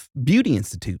carnival of beauty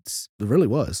institutes. It really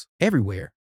was.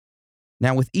 Everywhere.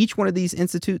 Now, with each one of these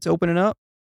institutes opening up,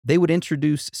 they would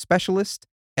introduce specialists,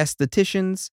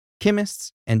 estheticians,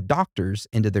 chemists, and doctors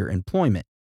into their employment,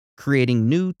 creating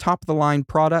new top-of-the-line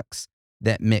products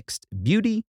that mixed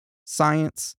beauty,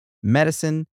 science,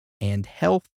 medicine, and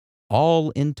health all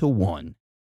into one.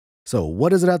 So what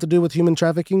does it have to do with human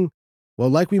trafficking? Well,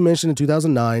 like we mentioned in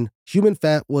 2009, human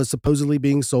fat was supposedly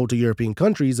being sold to European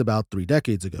countries about 3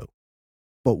 decades ago.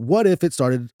 But what if it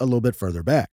started a little bit further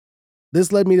back?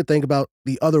 This led me to think about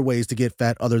the other ways to get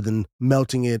fat other than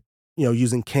melting it,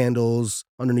 using candles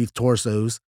underneath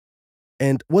torsos.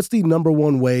 And what's the number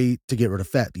one way to get rid of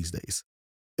fat these days?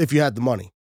 If you had the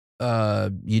money.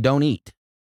 You don't eat.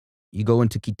 You go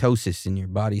into ketosis and your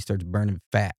body starts burning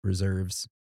fat reserves.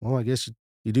 Well, I guess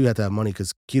you do have to have money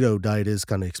because keto diet is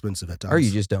kind of expensive at times. Or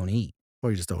you just don't eat.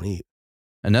 Or you just don't eat.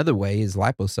 Another way is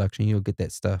liposuction. You'll get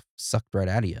that stuff sucked right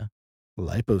out of you.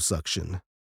 Liposuction.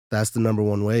 That's the number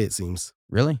one way, it seems.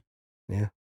 Really? Yeah.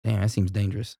 Damn, that seems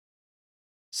dangerous.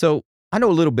 So I know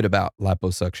a little bit about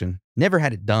liposuction. Never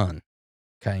had it done,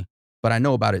 okay? But I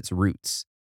know about its roots.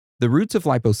 The roots of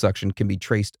liposuction can be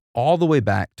traced all the way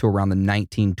back to around the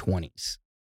 1920s.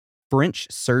 French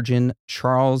surgeon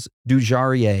Charles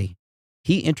Dujarrier,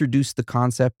 he introduced the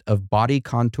concept of body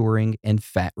contouring and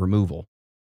fat removal.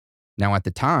 Now, at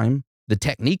the time, the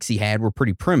techniques he had were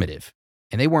pretty primitive,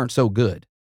 and they weren't so good.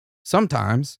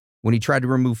 Sometimes, when he tried to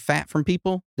remove fat from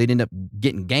people, they'd end up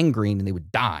getting gangrene and they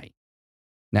would die.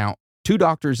 Now, two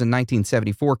doctors in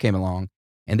 1974 came along,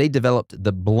 and they developed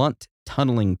the blunt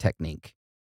tunneling technique,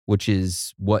 which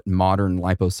is what modern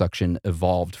liposuction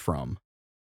evolved from.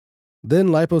 Then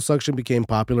liposuction became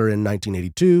popular in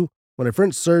 1982 when a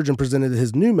French surgeon presented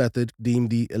his new method deemed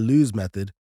the Elouse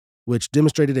method, which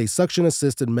demonstrated a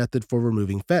suction-assisted method for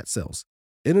removing fat cells.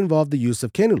 It involved the use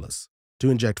of cannulas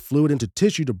to inject fluid into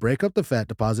tissue to break up the fat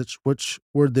deposits, which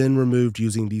were then removed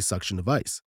using the suction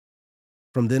device.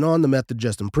 From then on, the method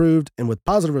just improved, and with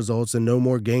positive results and no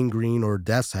more gangrene or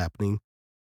deaths happening.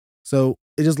 So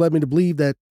it just led me to believe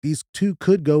that these two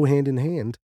could go hand in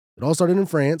hand. It all started in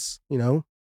France, You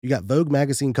got Vogue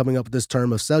magazine coming up with this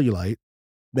term of cellulite,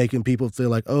 making people feel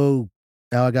like, oh,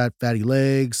 now I got fatty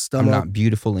legs, stomach. I'm not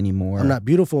beautiful anymore. I'm not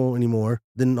beautiful anymore.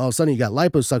 Then all of a sudden you got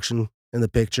liposuction in the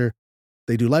picture.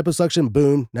 They do liposuction,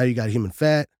 boom, now you got human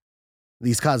fat.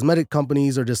 These cosmetic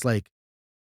companies are just like,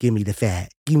 give me the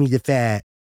fat,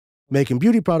 making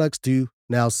beauty products to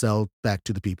now sell back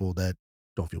to the people that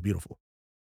don't feel beautiful.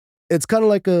 It's kind of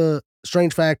like a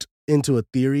strange fact into a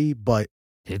theory, but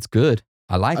it's good.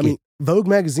 I mean, Vogue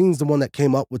magazine's the one that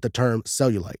came up with the term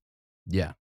cellulite.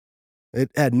 Yeah. It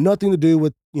had nothing to do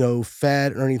with,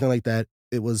 fat or anything like that.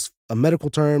 It was a medical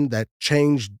term that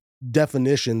changed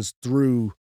definitions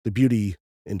through the beauty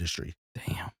industry.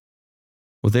 Damn.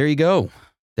 Well, there you go.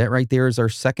 That right there is our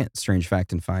second strange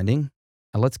fact and finding.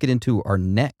 Now let's get into our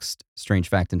next strange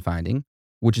fact and finding,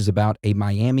 which is about a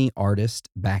Miami artist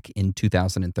back in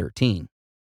 2013.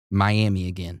 Miami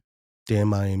again. Damn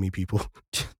Miami people.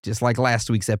 Just like last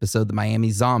week's episode, the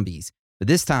Miami Zombies. But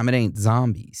this time it ain't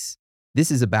zombies. This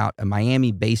is about a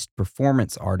Miami-based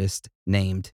performance artist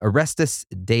named Orestes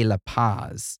de la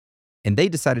Paz. And they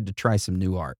decided to try some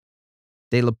new art.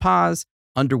 De la Paz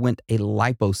underwent a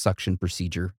liposuction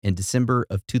procedure in December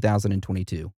of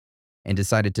 2022 and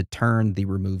decided to turn the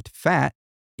removed fat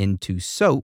into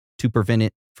soap to prevent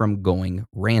it from going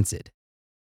rancid.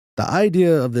 The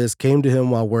idea of this came to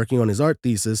him while working on his art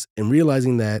thesis and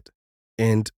realizing that,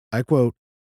 and I quote,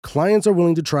 clients are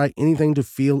willing to try anything to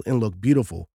feel and look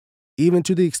beautiful, even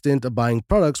to the extent of buying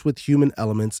products with human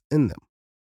elements in them.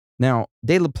 Now,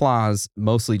 De La Paz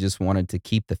mostly just wanted to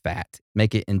keep the fat,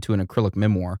 make it into an acrylic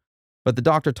memoir, but the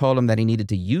doctor told him that he needed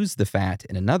to use the fat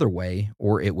in another way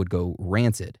or it would go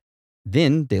rancid.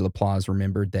 Then De La Paz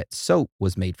remembered that soap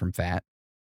was made from fat,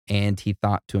 and he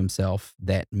thought to himself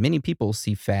that many people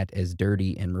see fat as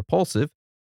dirty and repulsive,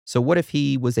 so what if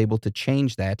he was able to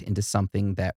change that into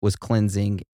something that was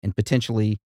cleansing and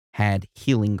potentially had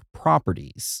healing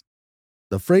properties?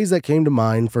 The phrase that came to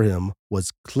mind for him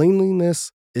was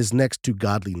cleanliness is next to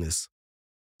godliness.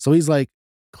 So he's like,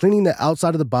 cleaning the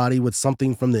outside of the body with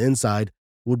something from the inside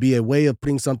would be a way of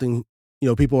putting something,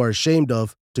 people are ashamed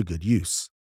of to good use.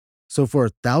 So for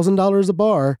 $1,000 a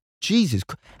bar. Jesus,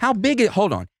 how big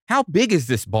is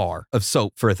this bar of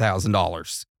soap for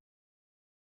 $1,000?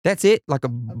 That's it? Like a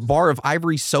bar of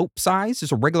ivory soap size?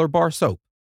 Just a regular bar of soap?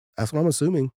 That's what I'm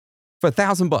assuming. For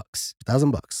 $1,000?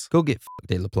 $1,000. Go get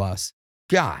De La Paz.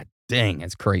 God dang,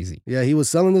 that's crazy. Yeah, he was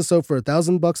selling this soap for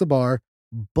 $1,000 a bar,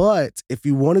 but if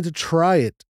you wanted to try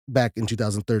it back in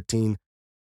 2013,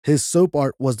 his soap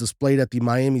art was displayed at the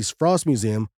Miami's Frost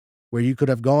Museum, where you could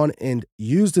have gone and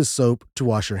used his soap to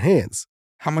wash your hands.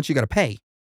 How much you got to pay?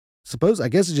 I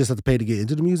guess you just have to pay to get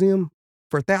into the museum.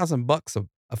 For $1,000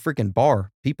 a freaking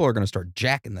bar, people are going to start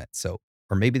jacking that soap.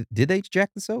 Or maybe, did they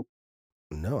jack the soap?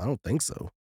 No, I don't think so.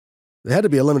 There had to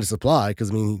be a limited supply because,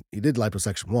 he did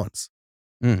liposuction once.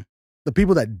 The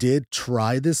people that did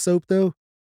try this soap, though,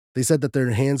 they said that their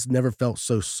hands never felt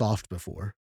so soft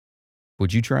before.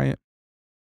 Would you try it?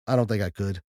 I don't think I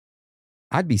could.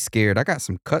 I'd be scared. I got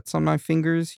some cuts on my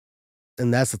fingers.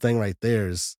 And that's the thing right there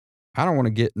is I don't want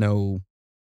to get no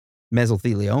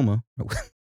mesothelioma.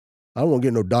 I don't want to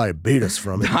get no diabetes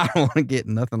from it. I don't want to get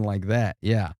nothing like that.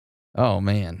 Yeah. Oh,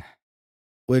 man.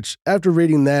 Which, after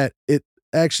reading that, it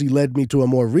actually led me to a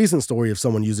more recent story of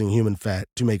someone using human fat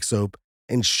to make soap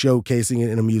and showcasing it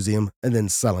in a museum and then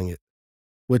selling it.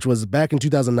 Which was back in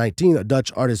 2019, a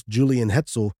Dutch artist, Julian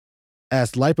Hetzel,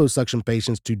 asked liposuction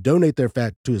patients to donate their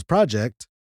fat to his project,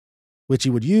 which he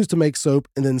would use to make soap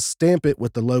and then stamp it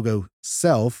with the logo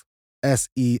SELF,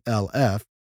 SELF,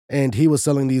 and he was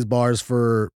selling these bars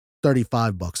for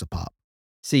 $35 a pop.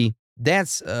 See,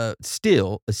 that's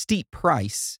still a steep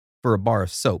price for a bar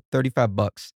of soap.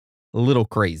 $35, a little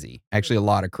crazy. Actually, a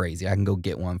lot of crazy. I can go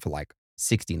get one for like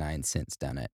 69 cents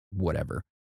down at whatever.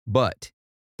 But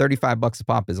 $35 a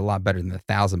pop is a lot better than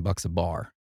 $1,000 a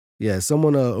bar. Yeah,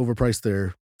 someone overpriced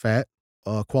their fat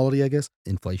quality, I guess.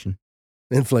 Inflation.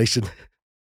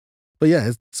 But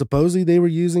yeah, supposedly they were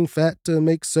using fat to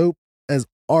make soap as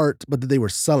art, but that they were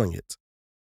selling it.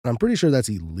 I'm pretty sure that's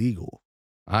illegal.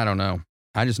 I don't know.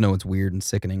 I just know it's weird and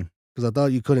sickening. Because I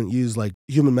thought you couldn't use like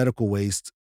human medical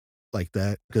waste like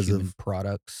that because of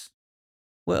products.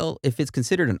 Well, if it's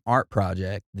considered an art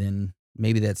project, then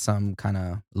maybe that's some kind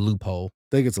of loophole.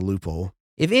 I think it's a loophole.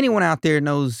 If anyone out there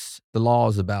knows the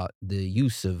laws about the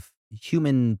use of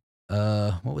human,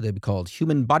 what would they be called?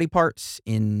 Human body parts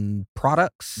in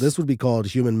products? This would be called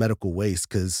human medical waste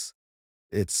because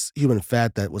it's human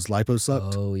fat that was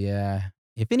liposucked. Oh, yeah.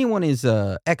 If anyone is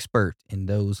an expert in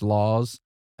those laws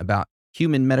about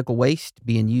human medical waste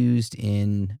being used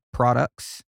in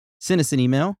products, send us an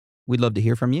email. We'd love to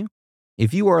hear from you.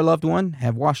 If you or a loved one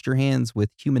have washed your hands with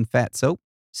human fat soap,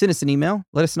 send us an email.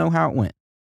 Let us know how it went.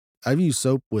 I've used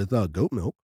soap with goat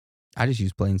milk. I just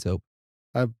use plain soap.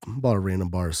 I bought a random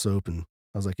bar of soap and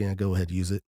I was like, yeah, go ahead,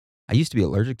 use it. I used to be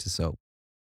allergic to soap.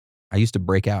 I used to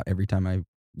break out every time I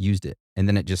used it, and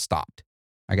then it just stopped.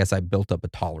 I guess I built up a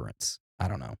tolerance. I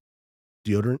don't know.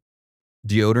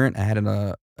 Deodorant. I had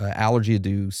an allergy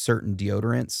to certain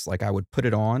deodorants. Like I would put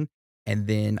it on, and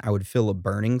then I would feel a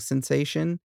burning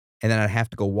sensation, and then I'd have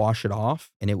to go wash it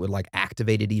off, and it would like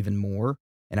activate it even more.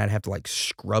 And I'd have to like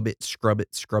scrub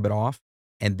it off.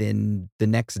 And then the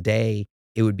next day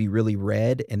it would be really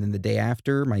red. And then the day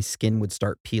after, my skin would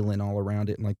start peeling all around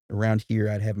it. And like around here,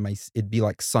 it'd be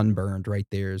like sunburned right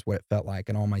there is what it felt like.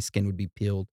 And all my skin would be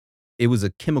peeled. It was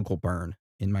a chemical burn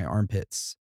in my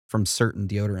armpits from certain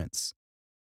deodorants.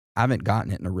 I haven't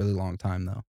gotten it in a really long time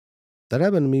though. That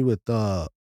happened to me with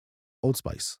Old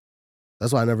Spice.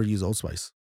 That's why I never use Old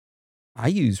Spice. I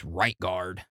use Right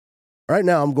Guard. Right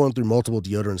now, I'm going through multiple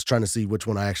deodorants trying to see which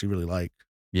one I actually really like.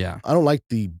 Yeah. I don't like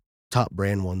the top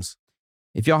brand ones.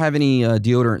 If y'all have any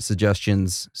deodorant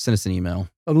suggestions, send us an email.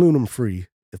 Aluminum free,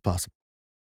 if possible.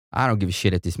 I don't give a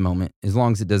shit at this moment. As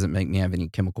long as it doesn't make me have any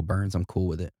chemical burns, I'm cool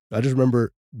with it. I just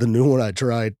remember the new one I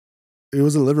tried. It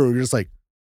was in the living room. You're just like,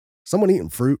 someone eating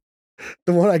fruit.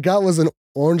 The one I got was an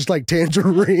orange like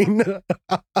tangerine.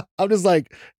 I'm just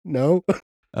like, no.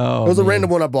 Oh, it was a random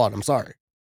one I bought. I'm sorry.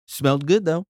 Smelled good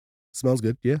though. Smells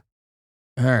good, yeah.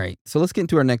 All right, so let's get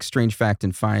into our next strange fact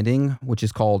and finding, which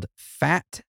is called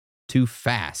Fat to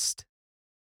Fast.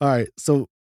 All right, so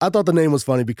I thought the name was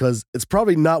funny because it's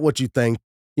probably not what you think.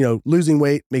 You know, losing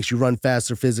weight makes you run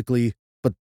faster physically,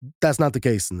 but that's not the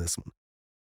case in this one.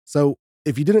 So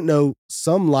if you didn't know,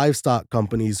 some livestock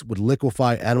companies would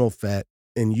liquefy animal fat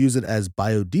and use it as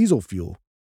biodiesel fuel.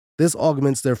 This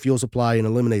augments their fuel supply and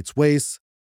eliminates waste.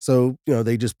 So,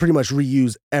 they just pretty much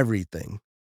reuse everything.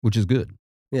 Which is good.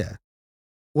 Yeah.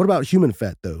 What about human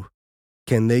fat, though?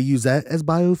 Can they use that as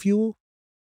biofuel?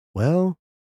 Well,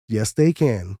 yes, they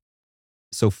can.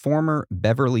 So former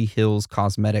Beverly Hills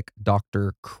cosmetic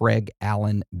Dr. Craig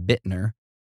Allen Bittner,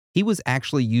 he was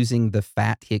actually using the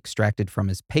fat he extracted from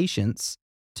his patients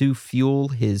to fuel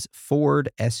his Ford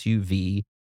SUV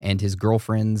and his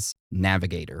girlfriend's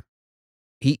Navigator.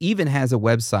 He even has a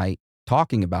website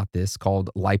talking about this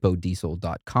called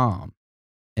lipodiesel.com.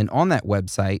 And on that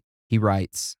website, he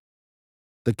writes,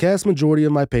 "The vast majority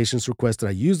of my patients request that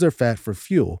I use their fat for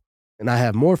fuel, and I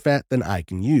have more fat than I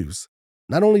can use.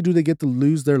 Not only do they get to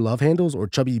lose their love handles or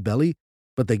chubby belly,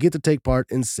 but they get to take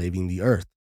part in saving the earth."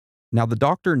 Now, the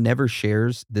doctor never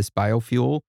shares this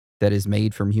biofuel that is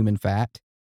made from human fat.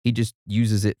 He just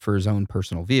uses it for his own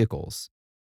personal vehicles.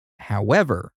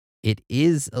 However, it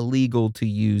is illegal to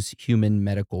use human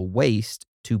medical waste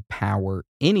to power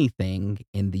anything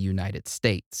in the United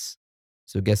States.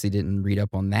 So guess he didn't read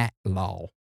up on that law.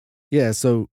 Yeah,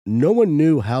 so no one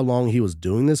knew how long he was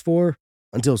doing this for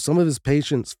until some of his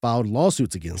patients filed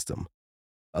lawsuits against him,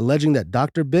 alleging that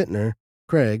Dr. Bittner,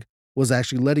 Craig, was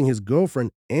actually letting his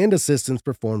girlfriend and assistants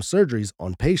perform surgeries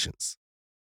on patients.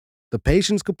 The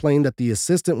patients complained that the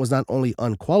assistant was not only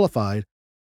unqualified,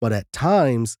 but at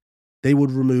times they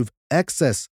would remove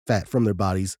excess fat from their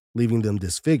bodies, leaving them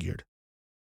disfigured.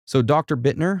 So Dr.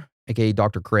 Bittner, aka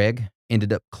Dr. Craig,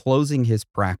 ended up closing his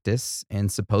practice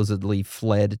and supposedly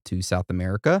fled to South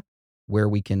America, where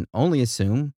we can only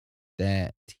assume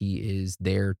that he is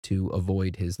there to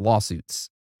avoid his lawsuits.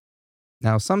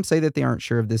 Now, some say that they aren't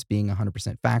sure of this being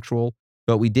 100% factual,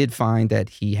 but we did find that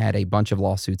he had a bunch of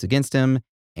lawsuits against him,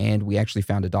 and we actually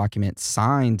found a document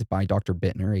signed by Dr.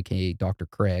 Bittner, aka Dr.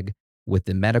 Craig, with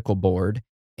the medical board,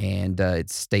 and it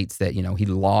states that, he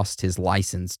lost his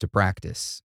license to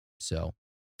practice. So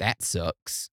that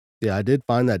sucks. Yeah, I did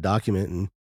find that document and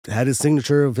had his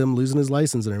signature of him losing his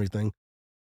license and everything.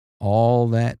 All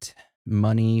that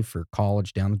money for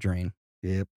college down the drain.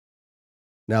 Yep.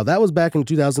 Now, that was back in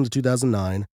 2000 to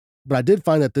 2009, but I did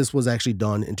find that this was actually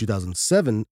done in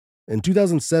 2007. In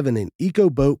 2007, an eco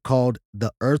boat called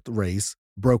the Earth Race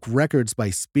broke records by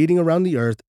speeding around the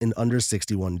Earth in under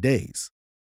 61 days.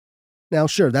 Now,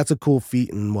 sure, that's a cool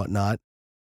feat and whatnot,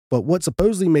 but what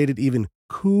supposedly made it even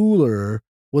cooler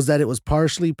was that it was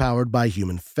partially powered by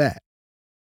human fat.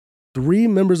 3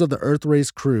 members of the Earth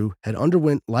Race crew had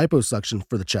underwent liposuction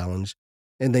for the challenge,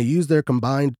 and they used their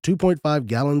combined 2.5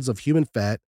 gallons of human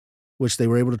fat, which they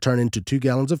were able to turn into 2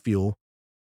 gallons of fuel,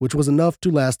 which was enough to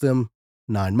last them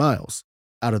 9 miles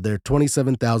out of their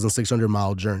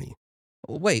 27,600-mile journey.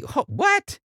 Wait,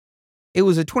 what? It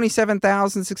was a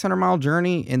 27,600-mile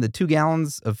journey, and the 2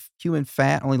 gallons of human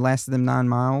fat only lasted them 9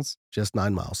 miles? Just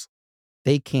 9 miles.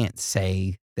 They can't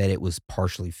say that it was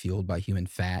partially fueled by human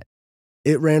fat.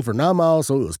 It ran for 9 miles,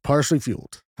 so it was partially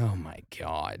fueled. Oh my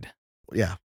God.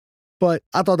 Yeah. But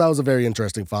I thought that was a very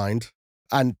interesting find.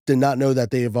 I did not know that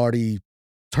they have already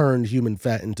turned human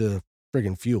fat into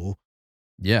friggin' fuel.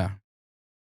 Yeah.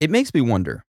 It makes me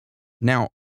wonder. Now,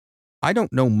 I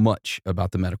don't know much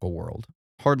about the medical world.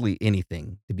 Hardly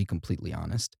anything, to be completely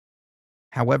honest.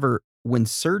 However, when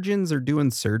surgeons are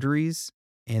doing surgeries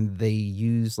and they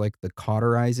use like the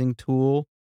cauterizing tool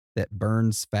that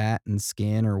burns fat and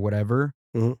skin or whatever.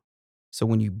 Mhm. So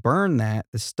when you burn that,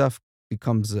 the stuff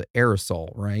becomes an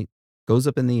aerosol, right? Goes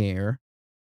up in the air.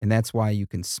 And that's why you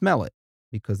can smell it,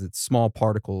 because it's small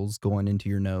particles going into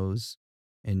your nose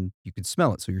and you can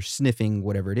smell it. So you're sniffing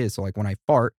whatever it is. So like when I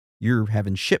fart, you're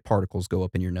having shit particles go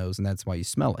up in your nose and that's why you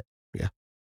smell it. Yeah.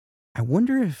 I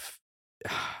wonder if,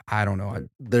 I don't know.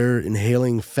 They're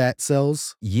inhaling fat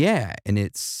cells. Yeah. And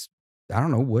I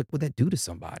don't know, what would that do to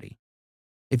somebody?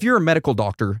 If you're a medical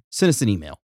doctor, send us an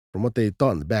email. From what they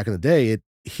thought in the back in the day, it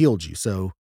healed you.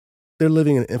 So they're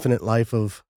living an infinite life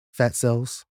of fat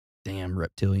cells. Damn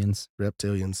reptilians.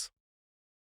 Reptilians.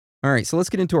 All right, so let's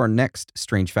get into our next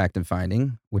strange fact and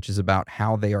finding, which is about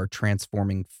how they are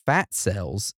transforming fat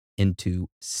cells into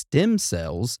stem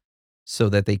cells so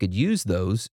that they could use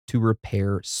those to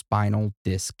repair spinal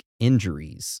disc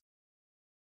injuries.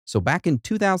 So back in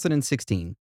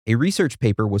 2016, a research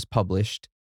paper was published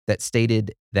that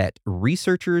stated that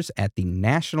researchers at the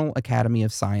National Academy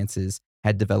of Sciences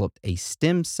had developed a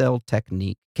stem cell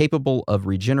technique capable of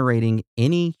regenerating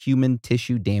any human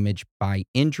tissue damage by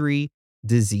injury,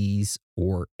 disease,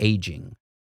 or aging.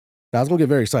 Now, I was going to get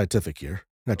very scientific here.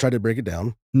 I tried to break it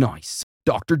down. Nice.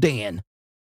 Dr. Dan.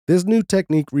 This new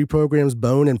technique reprograms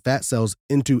bone and fat cells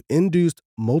into induced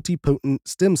multipotent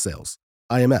stem cells,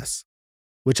 IMS,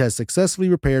 which has successfully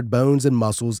repaired bones and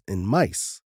muscles in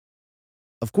mice.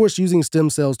 Of course, using stem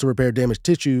cells to repair damaged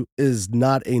tissue is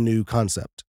not a new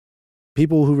concept.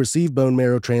 People who receive bone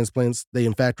marrow transplants, they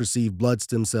in fact receive blood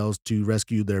stem cells to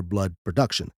rescue their blood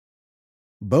production.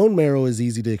 Bone marrow is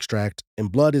easy to extract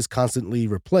and blood is constantly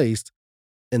replaced.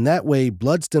 In that way,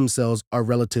 blood stem cells are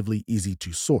relatively easy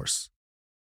to source.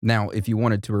 Now, if you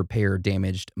wanted to repair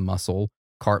damaged muscle,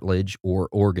 cartilage, or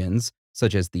organs,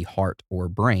 such as the heart or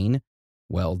brain,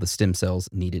 well, the stem cells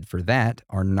needed for that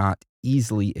are not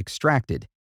easily extracted,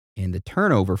 and the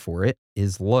turnover for it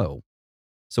is low.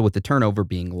 So with the turnover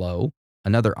being low,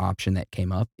 another option that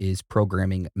came up is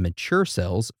programming mature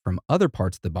cells from other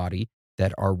parts of the body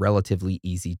that are relatively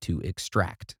easy to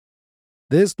extract.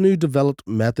 This new developed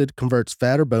method converts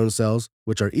fat or bone cells,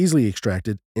 which are easily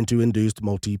extracted, into induced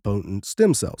multipotent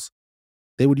stem cells.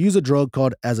 They would use a drug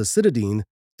called azacitidine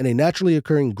and a naturally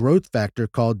occurring growth factor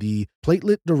called the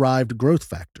platelet-derived growth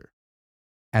factor.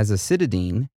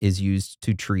 Azacitidine is used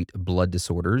to treat blood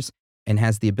disorders and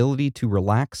has the ability to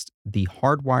relax the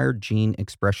hardwired gene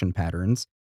expression patterns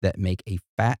that make a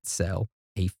fat cell,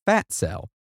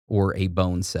 or a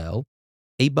bone cell,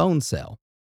 a bone cell.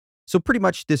 So pretty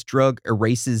much this drug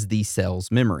erases the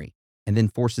cell's memory. and then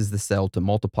forces the cell to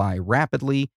multiply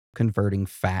rapidly, converting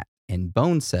fat and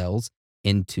bone cells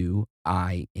into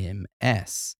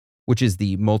IMS, which is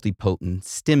the multipotent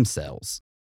stem cells.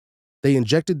 They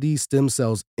injected these stem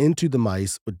cells into the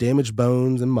mice with damaged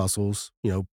bones and muscles,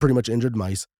 pretty much injured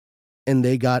mice, and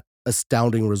they got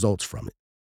astounding results from it.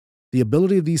 The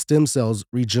ability of these stem cells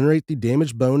regenerate the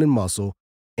damaged bone and muscle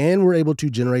and were able to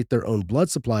generate their own blood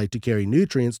supply to carry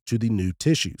nutrients to the new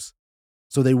tissues.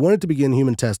 So they wanted to begin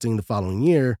human testing the following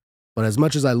year, but as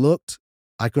much as I looked,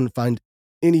 I couldn't find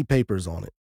any papers on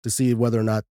it to see whether or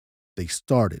not they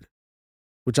started,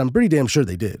 which I'm pretty damn sure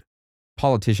they did.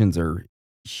 Politicians are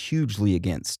hugely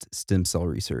against stem cell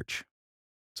research.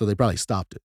 So they probably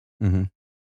stopped it. Mm-hmm.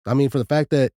 I mean, for the fact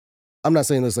that I'm not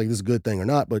saying this is a good thing or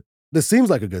not, but this seems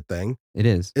like a good thing. It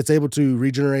is. It's able to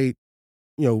regenerate,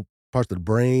 parts of the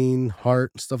brain,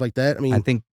 heart, stuff like that. I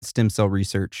think stem cell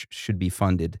research should be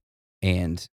funded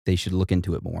and they should look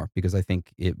into it more because I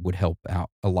think it would help out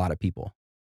a lot of people.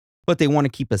 But they want to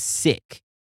keep us sick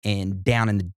and down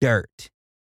in the dirt.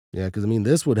 Yeah, because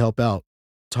this would help out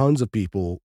tons of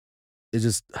people. It's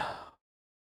just...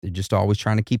 They're just always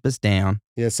trying to keep us down.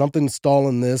 Yeah, something's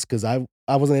stalling this because I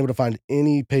wasn't able to find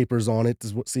any papers on it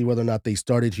to see whether or not they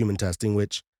started human testing,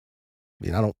 which, I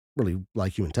don't really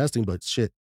like human testing, but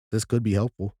shit, this could be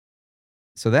helpful.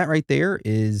 So that right there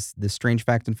is the strange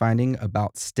fact and finding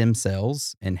about stem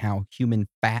cells and how human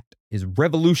fat is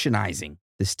revolutionizing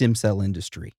the stem cell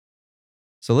industry.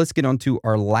 So let's get on to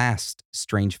our last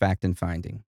strange fact and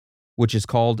finding, which is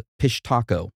called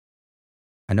Pishtaco.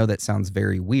 I know that sounds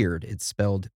very weird. It's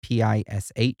spelled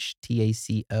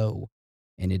Pishtaco,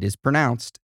 and it is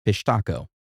pronounced Pishtaco.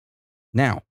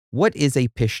 Now, what is a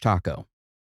Pishtaco?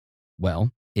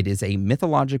 Well, it is a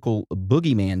mythological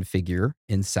boogeyman figure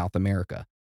in South America,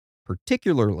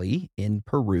 particularly in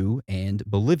Peru and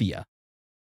Bolivia.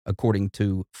 According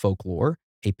to folklore,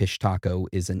 a Pishtaco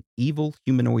is an evil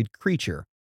humanoid creature,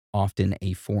 often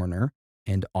a foreigner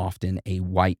and often a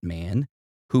white man,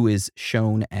 who is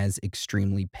shown as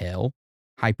extremely pale,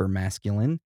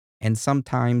 hypermasculine, and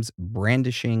sometimes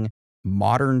brandishing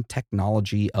modern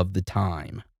technology of the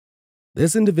time.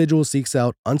 This individual seeks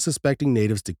out unsuspecting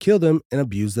natives to kill them and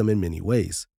abuse them in many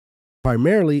ways.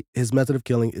 Primarily, his method of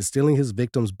killing is stealing his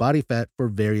victim's body fat for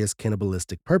various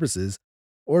cannibalistic purposes,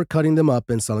 or cutting them up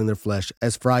and selling their flesh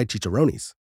as fried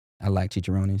chicharrones. I like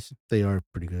chicharrones. They are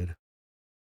pretty good.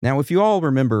 Now, if you all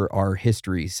remember our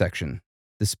history section,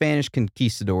 the Spanish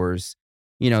conquistadors,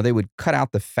 they would cut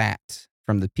out the fat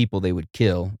from the people they would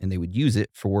kill and they would use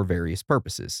it for various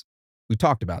purposes. We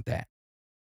talked about that.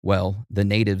 Well, the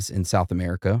natives in South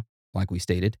America, like we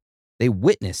stated, they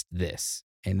witnessed this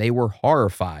and they were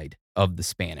horrified of the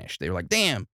Spanish. They were like,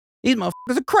 damn, these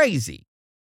motherfuckers are crazy.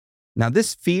 Now,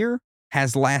 this fear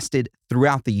has lasted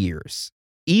throughout the years,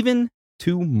 even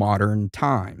to modern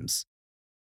times.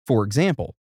 For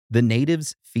example, the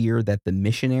natives fear that the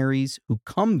missionaries who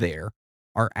come there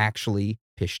are actually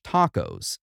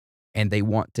Pishtacos, and they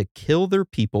want to kill their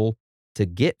people to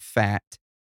get fat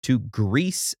to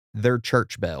grease their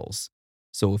church bells.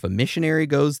 So if a missionary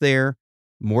goes there,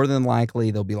 more than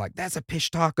likely they'll be like, that's a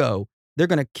Pishtaco. They're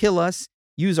going to kill us,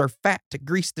 use our fat to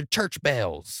grease their church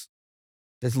bells.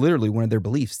 That's literally one of their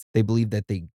beliefs. They believe that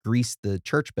they grease the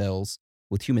church bells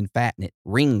with human fat and it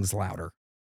rings louder.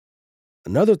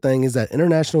 Another thing is that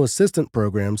international assistance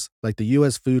programs like the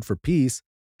U.S. Food for Peace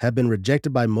have been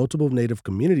rejected by multiple Native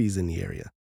communities in the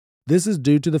area. This is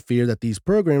due to the fear that these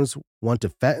programs want to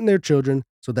fatten their children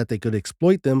so that they could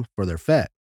exploit them for their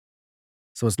fat.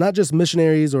 So it's not just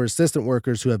missionaries or assistant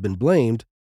workers who have been blamed.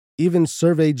 Even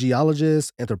survey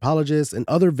geologists, anthropologists, and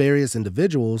other various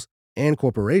individuals and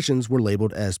corporations were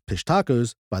labeled as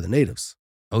Pishtacos by the natives.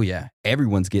 Oh yeah,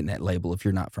 everyone's getting that label if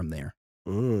you're not from there.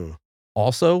 Mm.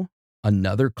 Also,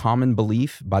 another common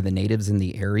belief by the natives in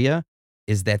the area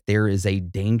is that there is a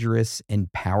dangerous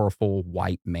and powerful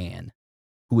white man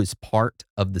who is part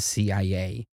of the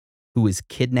CIA, who is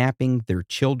kidnapping their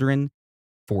children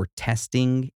for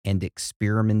testing and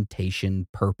experimentation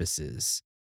purposes.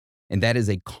 And that is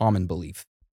a common belief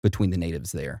between the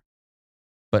natives there.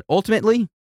 But ultimately,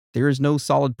 there is no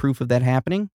solid proof of that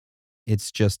happening.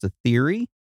 It's just a theory.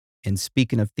 And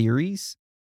speaking of theories,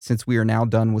 since we are now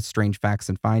done with strange facts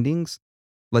and findings,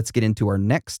 let's get into our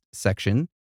next section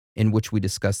in which we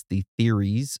discuss the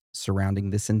theories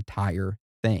surrounding this entire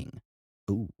thing.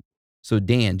 Ooh. So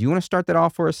Dan, do you want to start that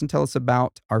off for us and tell us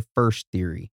about our first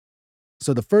theory?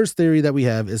 So the first theory that we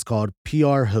have is called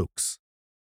PR hoax.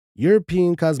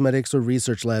 European cosmetics or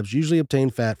research labs usually obtain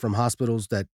fat from hospitals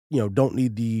that, don't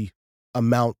need the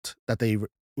amount that they,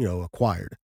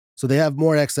 acquired. So they have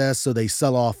more excess, so they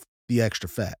sell off the extra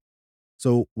fat.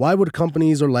 So why would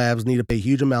companies or labs need to pay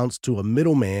huge amounts to a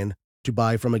middleman to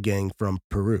buy from a gang from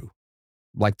Peru?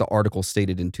 Like the article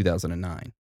stated in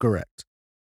 2009. Correct.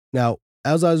 Now,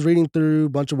 as I was reading through a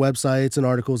bunch of websites and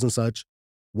articles and such,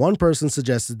 one person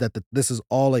suggested that this is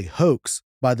all a hoax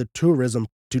by the tourism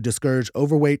to discourage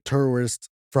overweight tourists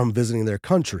from visiting their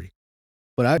country.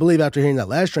 But I believe after hearing that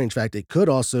last strange fact, it could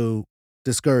also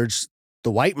discourage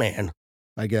the white man,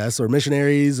 I guess, or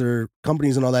missionaries or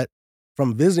companies and all that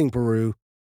from visiting Peru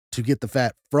to get the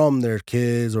fat from their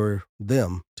kids or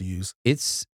them to use.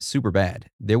 It's super bad.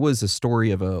 There was a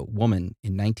story of a woman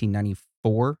in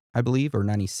 1994, I believe, or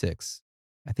 96.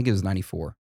 I think it was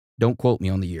 94. Don't quote me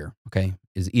on the year, okay?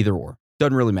 Is either or.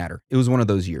 Doesn't really matter. It was one of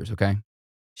those years, okay?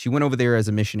 She went over there as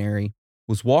a missionary,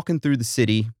 was walking through the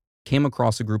city, came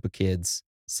across a group of kids,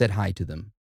 said hi to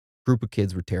them. Group of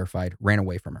kids were terrified, ran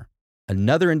away from her.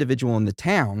 Another individual in the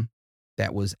town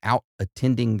that was out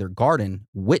attending their garden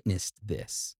witnessed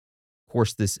this. Of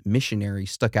course, this missionary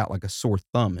stuck out like a sore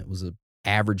thumb. It was an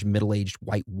average middle-aged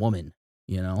white woman,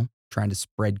 trying to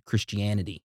spread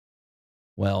Christianity.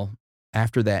 Well,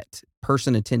 after that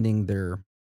person attending their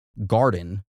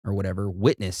garden or whatever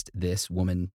witnessed this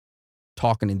woman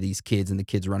talking to these kids and the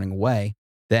kids running away,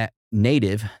 that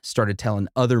native started telling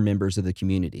other members of the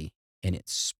community, and it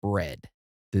spread.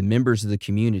 The members of the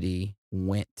community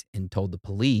went and told the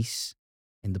police,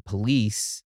 and the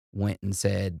police went and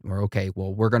said,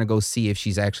 we're going to go see if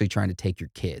she's actually trying to take your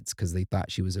kids, because they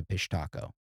thought she was a pish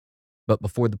taco. But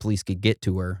before the police could get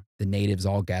to her, the natives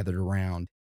all gathered around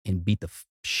and beat the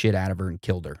shit out of her and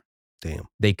killed her. Damn.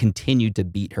 They continued to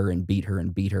beat her and beat her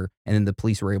and beat her. And then the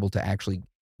police were able to actually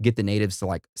get the natives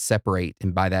to separate.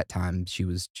 And by that time, she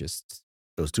was just...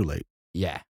 It was too late.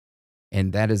 Yeah.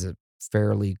 And that is a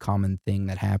fairly common thing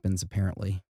that happens,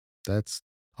 apparently. That's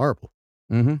horrible.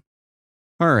 Mm-hmm.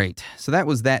 All right. So that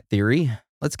was that theory.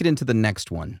 Let's get into the next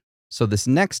one. So this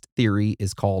next theory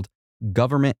is called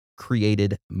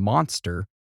government-created monster,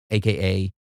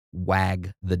 a.k.a.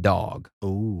 Wag the Dog.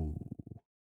 Oh.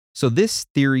 So this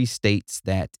theory states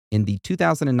that in the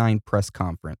 2009 press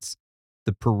conference,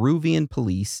 the Peruvian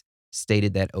police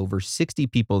stated that over 60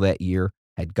 people that year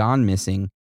had gone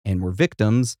missing and were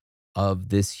victims of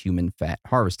this human fat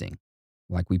harvesting,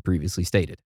 like we previously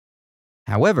stated.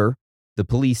 However, the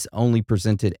police only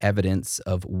presented evidence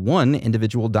of one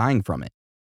individual dying from it,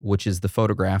 which is the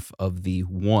photograph of the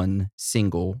one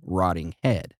single rotting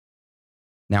head.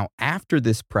 Now, after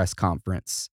this press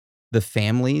conference, the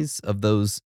families of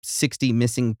those 60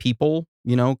 missing people,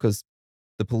 because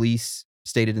the police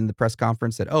stated in the press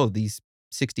conference that, these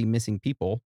 60 missing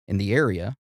people in the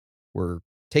area were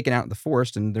taken out in the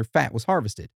forest and their fat was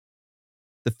harvested.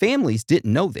 The families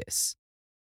didn't know this.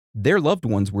 Their loved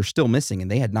ones were still missing and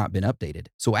they had not been updated.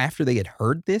 So after they had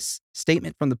heard this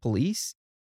statement from the police,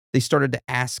 they started to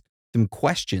ask them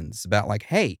questions about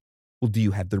hey, well, do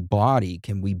you have their body?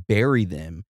 Can we bury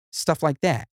them? Stuff like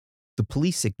that. The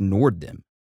police ignored them.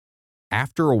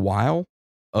 After a while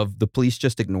of the police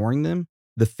just ignoring them,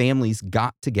 the families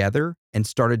got together and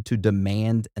started to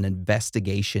demand an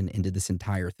investigation into this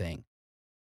entire thing.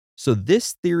 So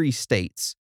this theory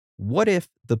states, what if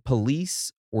the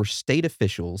police or state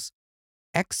officials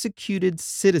executed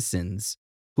citizens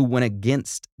who went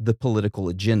against the political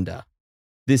agenda?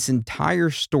 This entire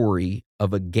story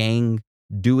of a gang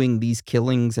doing these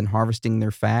killings and harvesting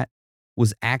their fat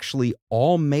was actually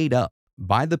all made up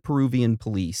by the Peruvian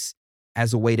police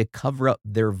as a way to cover up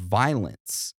their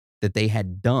violence that they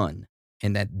had done,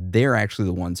 and that they're actually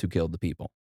the ones who killed the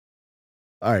people.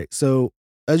 All right. So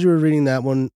as you were reading that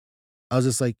one, I was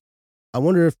just I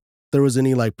wonder if there was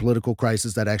any political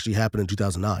crisis that actually happened in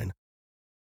 2009.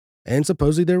 And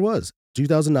supposedly there was.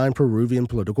 2009 Peruvian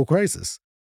political crisis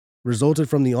resulted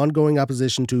from the ongoing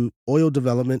opposition to oil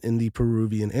development in the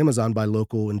Peruvian Amazon by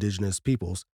local indigenous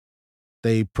peoples.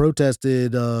 They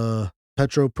protested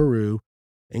Petro Peru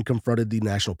and confronted the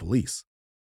national police.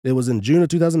 It was in June of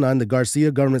 2009 the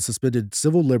Garcia government suspended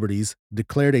civil liberties,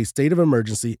 declared a state of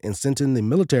emergency, and sent in the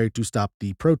military to stop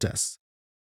the protests.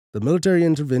 The military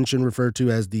intervention, referred to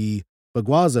as the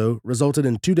Baguazo, resulted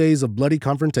in 2 days of bloody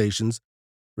confrontations,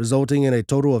 resulting in a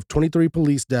total of 23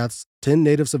 police deaths, 10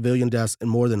 native civilian deaths, and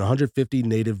more than 150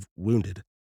 native wounded.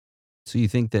 So you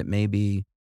think that maybe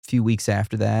a few weeks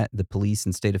after that, the police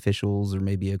and state officials, or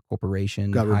maybe a corporation,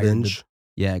 got revenge?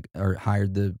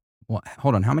 Hired the... Well,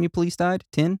 hold on, how many police died?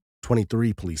 10?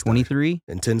 23 police 23? died,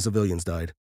 and 10 civilians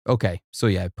died. Okay, so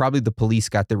yeah, probably the police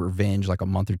got their revenge a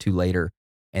month or two later,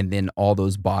 and then all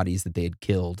those bodies that they had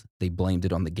killed, they blamed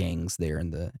it on the gangs there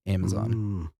in the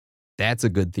Amazon. That's a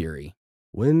good theory.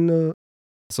 When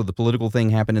So the political thing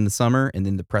happened in the summer, and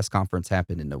then the press conference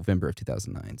happened in November of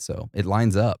 2009. So it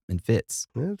lines up and fits.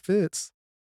 It fits.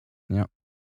 Yep.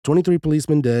 23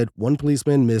 policemen dead, 1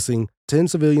 policeman missing, 10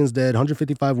 civilians dead,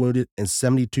 155 wounded, and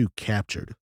 72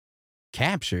 captured.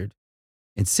 Captured?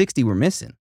 And 60 were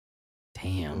missing.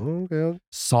 Damn. Okay.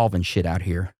 Solving shit out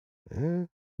here. Yeah.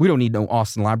 We don't need no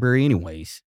Austin Library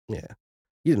anyways. Yeah.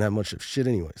 You didn't have much of shit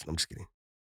anyways. I'm just kidding.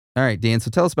 All right, Dan, so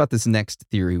tell us about this next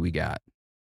theory we got.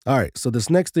 All right. So this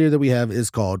next theory that we have is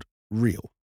called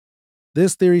real.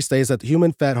 This theory states that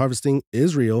human fat harvesting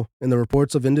is real, and the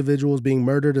reports of individuals being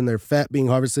murdered and their fat being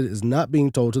harvested is not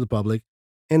being told to the public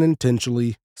and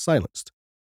intentionally silenced.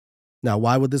 Now,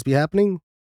 why would this be happening?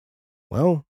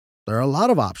 Well, there are a lot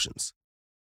of options.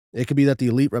 It could be that the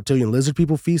elite reptilian lizard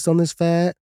people feast on this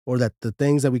fat, or that the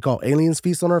things that we call aliens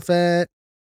feast on our fat,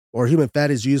 or human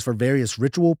fat is used for various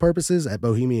ritual purposes at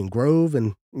Bohemian Grove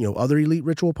and, other elite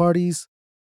ritual parties.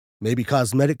 Maybe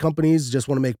cosmetic companies just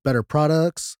want to make better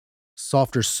products,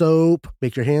 softer soap,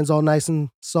 make your hands all nice and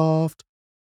soft.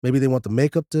 Maybe they want the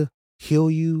makeup to heal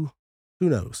you. Who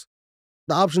knows?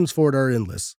 The options for it are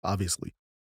endless, obviously.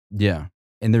 Yeah.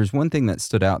 And there's one thing that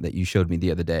stood out that you showed me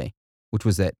the other day, which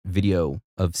was that video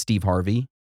of Steve Harvey.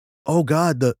 Oh,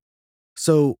 God.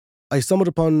 So I stumbled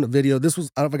upon a video.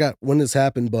 I forgot when this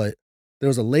happened, but there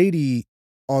was a lady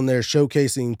on there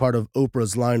showcasing part of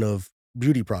Oprah's line of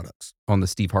beauty products. On the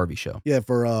Steve Harvey show. Yeah,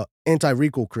 for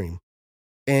anti-wrinkle cream.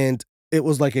 And it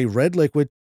was like a red liquid.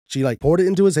 She poured it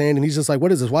into his hand and he's just like,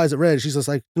 what is this? Why is it red? She's just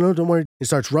like, no, don't worry. He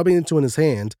starts rubbing it in his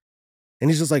hand. And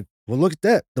he's just like, well, look at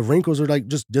that. The wrinkles are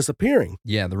just disappearing.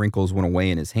 Yeah, the wrinkles went away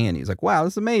in his hand. He's like, wow,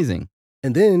 this is amazing.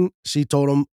 And then she told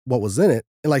him what was in it.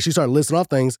 And she started listing off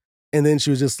things. And then she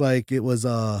was just like, it was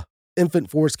infant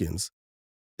foreskins.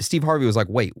 Steve Harvey was like,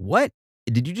 wait, what?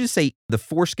 Did you just say the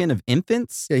foreskin of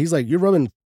infants? Yeah, he's like, you're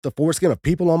rubbing the foreskin of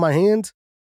people on my hand?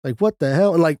 Like, what the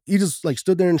hell? And he just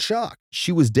stood there in shock.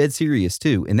 She was dead serious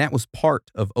too. And that was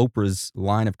part of Oprah's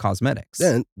line of cosmetics.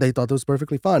 Yeah, and they thought that was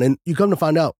perfectly fine. And you come to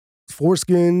find out,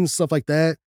 foreskins, stuff like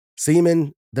that,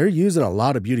 semen, they're using a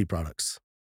lot of beauty products.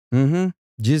 Mm-hmm.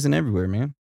 Jizzing everywhere,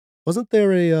 man. Wasn't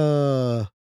there a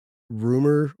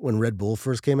rumor when Red Bull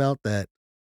first came out that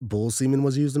bull semen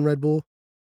was used in Red Bull?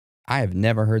 I have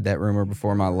never heard that rumor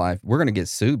before in my life. We're going to get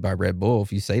sued by Red Bull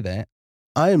if you say that.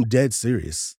 I am dead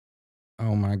serious.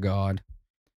 Oh my God.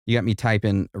 You got me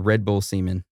typing Red Bull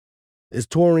semen. Is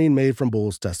taurine made from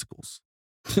bull's testicles?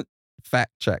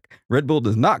 Fact check. Red Bull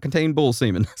does not contain bull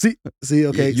semen. See,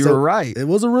 okay. You were right. It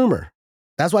was a rumor.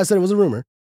 That's why I said it was a rumor.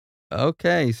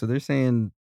 Okay, so they're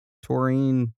saying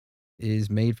taurine is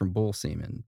made from bull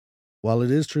semen. While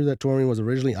it is true that taurine was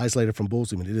originally isolated from bull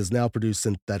semen, it is now produced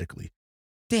synthetically.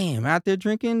 Damn, out there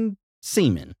drinking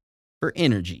semen for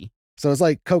energy. So it's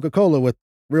like Coca-Cola with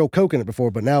real Coke in it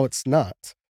before, but now it's not.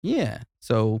 Yeah,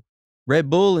 so Red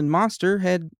Bull and Monster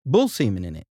had bull semen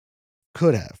in it.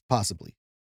 Could have, possibly.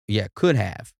 Yeah, could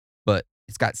have, but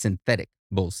it's got synthetic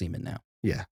bull semen now.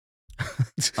 Yeah.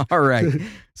 All right.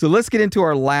 So let's get into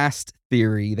our last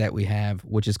theory that we have,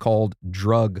 which is called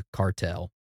drug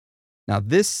cartel. Now,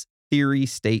 this theory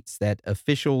states that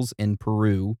officials in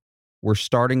Peru were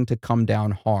starting to come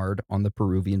down hard on the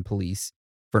Peruvian police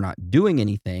for not doing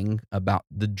anything about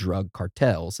the drug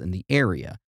cartels in the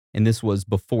area. And this was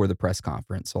before the press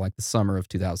conference, so like the summer of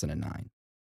 2009.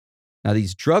 Now,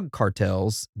 these drug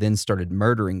cartels then started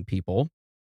murdering people,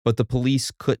 but the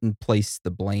police couldn't place the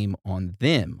blame on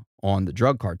them, on the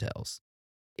drug cartels.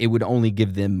 It would only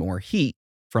give them more heat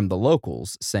from the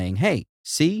locals saying, hey,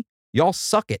 see, y'all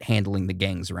suck at handling the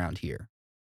gangs around here.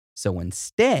 So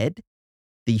instead,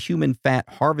 the human fat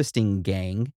harvesting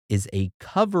gang is a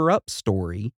cover-up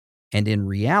story, and in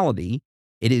reality,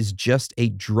 it is just a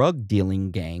drug dealing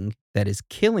gang that is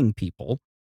killing people,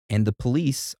 and the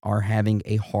police are having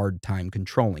a hard time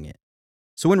controlling it.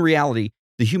 So in reality,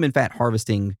 the human fat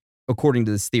harvesting, according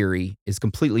to this theory, is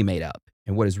completely made up.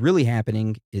 And what is really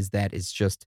happening is that it's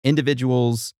just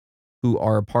individuals who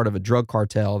are a part of a drug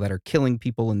cartel that are killing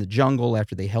people in the jungle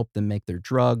after they help them make their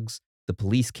drugs. The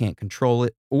police can't control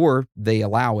it, or they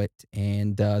allow it,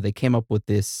 and they came up with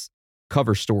this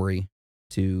cover story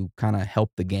to kind of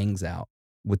help the gangs out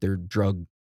with their drug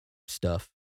stuff.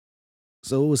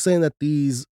 So it was saying that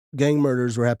these gang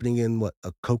murders were happening in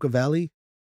a Coca Valley?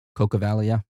 Coca Valley,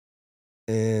 yeah.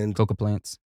 And coca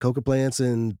plants. Coca plants,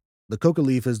 and the coca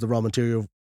leaf is the raw material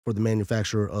for the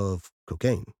manufacture of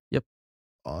cocaine. Yep.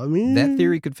 I mean, that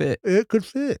theory could fit. It could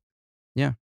fit.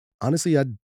 Yeah. Honestly, I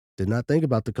did not think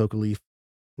about the coca leaf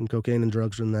and cocaine and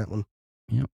drugs in that one.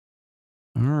 Yep.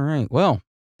 All right. Well,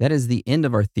 that is the end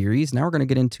of our theories. Now we're going to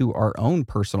get into our own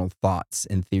personal thoughts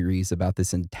and theories about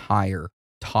this entire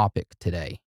topic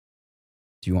today.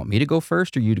 Do you want me to go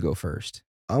first or you to go first?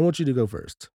 I want you to go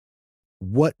first.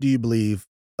 What do you believe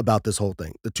about this whole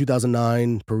thing? The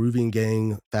 2009 Peruvian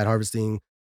gang fat harvesting,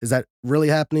 is that really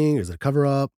happening? Is it a cover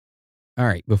up? All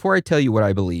right, before I tell you what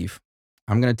I believe,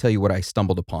 I'm going to tell you what I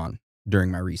stumbled upon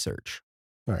during my research.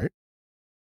 All right.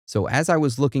 So, as I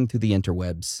was looking through the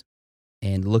interwebs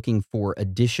and looking for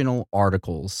additional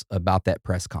articles about that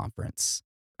press conference,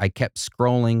 I kept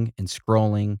scrolling and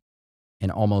scrolling,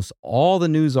 and almost all the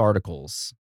news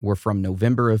articles were from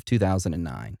November of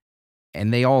 2009.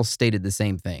 And they all stated the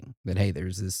same thing, that, hey,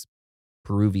 there's this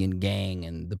Peruvian gang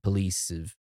and the police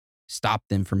have stopped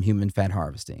them from human fat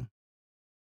harvesting.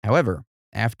 However,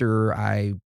 after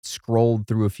I scrolled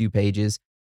through a few pages,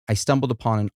 I stumbled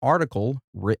upon an article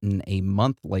written a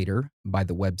month later by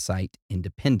the website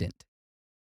Independent.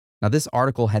 Now, this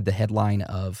article had the headline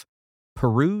of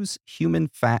Peru's human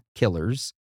fat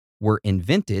killers were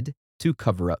invented to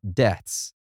cover up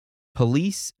deaths.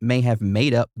 Police may have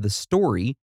made up the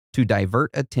story to divert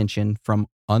attention from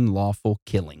unlawful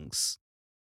killings.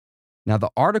 Now, the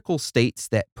article states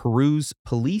that Peru's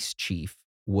police chief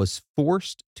was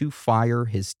forced to fire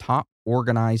his top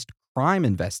organized crime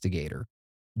investigator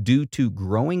due to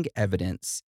growing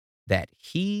evidence that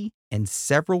he and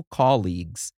several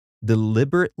colleagues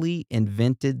deliberately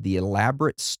invented the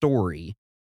elaborate story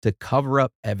to cover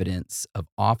up evidence of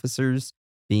officers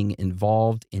being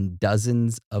involved in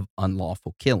dozens of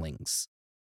unlawful killings.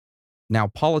 Now,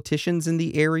 politicians in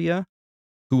the area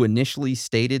who initially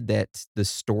stated that the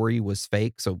story was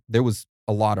fake, so there was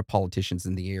a lot of politicians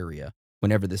in the area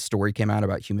whenever this story came out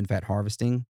about human fat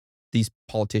harvesting. These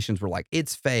politicians were like,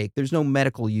 it's fake, there's no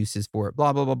medical uses for it,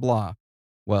 blah, blah, blah, blah.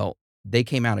 Well, they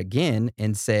came out again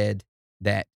and said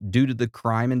that due to the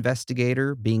crime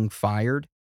investigator being fired,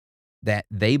 that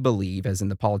they believe, as in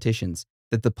the politicians,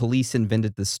 that the police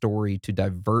invented the story to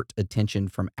divert attention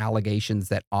from allegations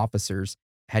that officers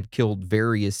had killed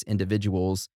various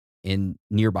individuals in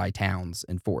nearby towns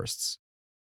and forests.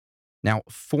 Now,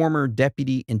 former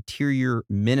Deputy Interior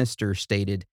Minister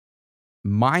stated,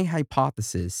 my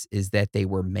hypothesis is that they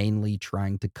were mainly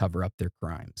trying to cover up their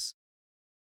crimes.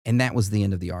 And that was the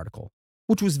end of the article,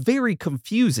 which was very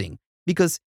confusing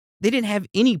because they didn't have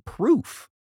any proof.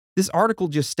 This article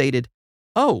just stated,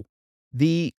 oh,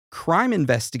 the crime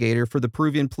investigator for the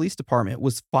Peruvian Police Department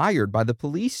was fired by the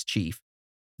police chief.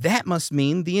 That must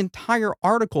mean the entire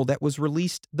article that was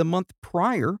released the month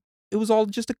prior, it was all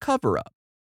just a cover-up.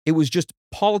 It was just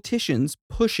politicians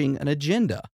pushing an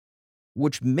agenda,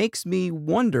 which makes me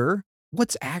wonder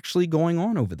what's actually going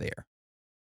on over there.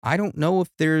 I don't know if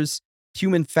there's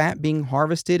human fat being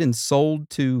harvested and sold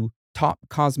to top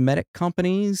cosmetic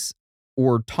companies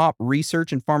or top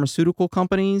research and pharmaceutical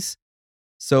companies.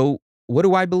 So what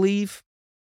do I believe?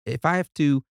 If I have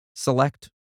to select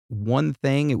one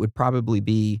thing, it would probably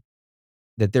be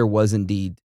that there was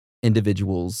indeed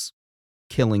individuals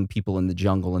killing people in the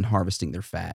jungle and harvesting their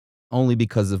fat, only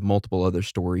because of multiple other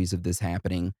stories of this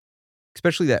happening,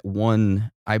 especially that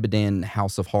one Ibadan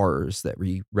House of Horrors that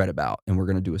we read about and we're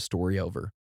going to do a story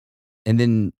over. And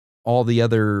then all the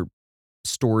other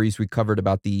stories we covered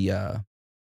about the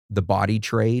body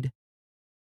trade,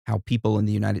 how people in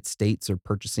the United States are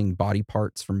purchasing body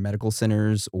parts from medical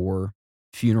centers or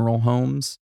funeral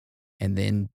homes and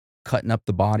then cutting up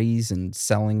the bodies and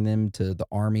selling them to the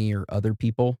army or other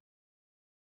people.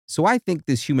 So I think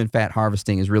this human fat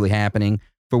harvesting is really happening.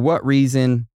 For what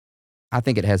reason? I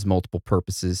think it has multiple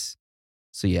purposes.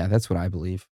 So yeah, that's what I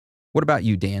believe. What about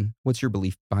you, Dan? What's your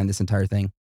belief behind this entire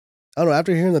thing? I don't know.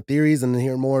 After hearing the theories and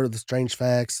hearing more of the strange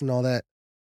facts and all that,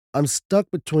 I'm stuck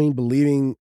between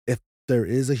believing if there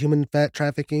is a human fat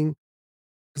trafficking.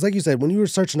 Because like you said, when you were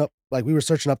searching up, like we were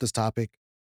searching up this topic,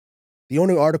 the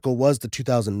only article was the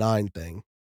 2009 thing.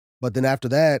 But then after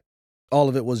that, all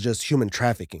of it was just human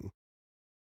trafficking.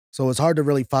 So it's hard to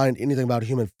really find anything about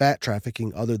human fat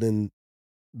trafficking other than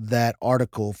that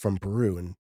article from Peru.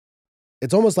 And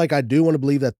it's almost like I do want to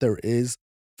believe that there is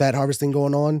fat harvesting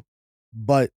going on,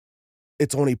 but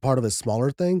it's only part of a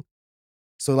smaller thing.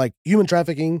 So like human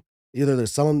trafficking, either they're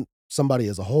selling somebody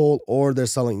as a whole or they're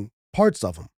selling parts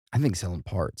of them. I think selling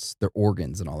parts, their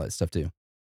organs and all that stuff too.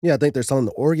 Yeah, I think they're selling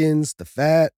the organs, the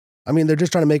fat. I mean, they're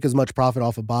just trying to make as much profit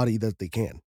off a body that they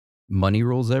can. Money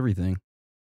rules everything.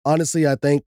 Honestly, I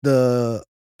think the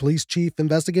police chief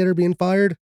investigator being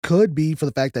fired could be for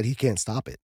the fact that he can't stop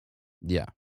it. Yeah.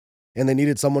 And they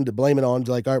needed someone to blame it on.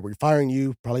 Like, all right, we're firing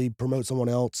you, probably promote someone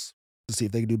else to see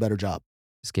if they can do a better job.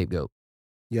 Scapegoat.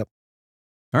 Yep.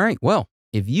 All right. Well,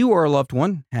 if you or a loved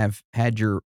one have had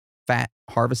your fat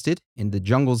harvested in the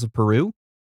jungles of Peru,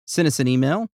 send us an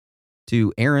email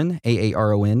to Aaron,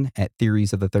 AARON,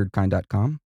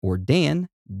 @theoriesofthethirdkind.com. or Dan,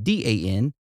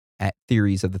 DAN, at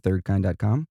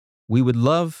theoriesofthethirdkind.com. We would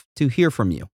love to hear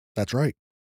from you. That's right.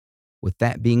 With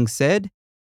that being said,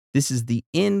 this is the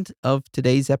end of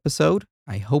today's episode.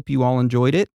 I hope you all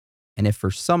enjoyed it. And if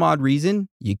for some odd reason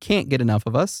you can't get enough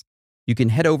of us, you can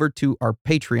head over to our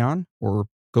Patreon or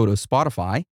go to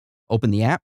Spotify, open the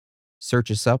app,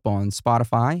 search us up on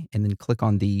Spotify, and then click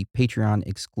on the Patreon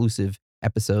exclusive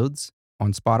episodes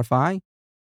on Spotify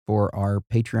for our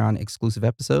Patreon exclusive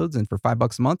episodes. And for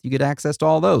 $5 a month, you get access to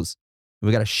all those. And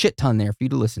we got a shit ton there for you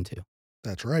to listen to.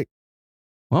 That's right.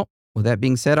 Well, with that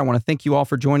being said, I want to thank you all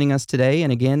for joining us today.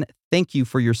 And again, thank you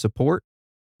for your support.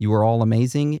 You are all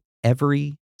amazing,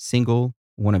 every single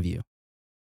one of you.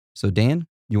 So Dan,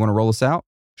 you want to roll us out?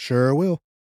 Sure will.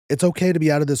 It's okay to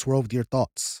be out of this world with your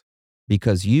thoughts.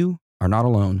 Because you are not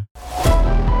alone.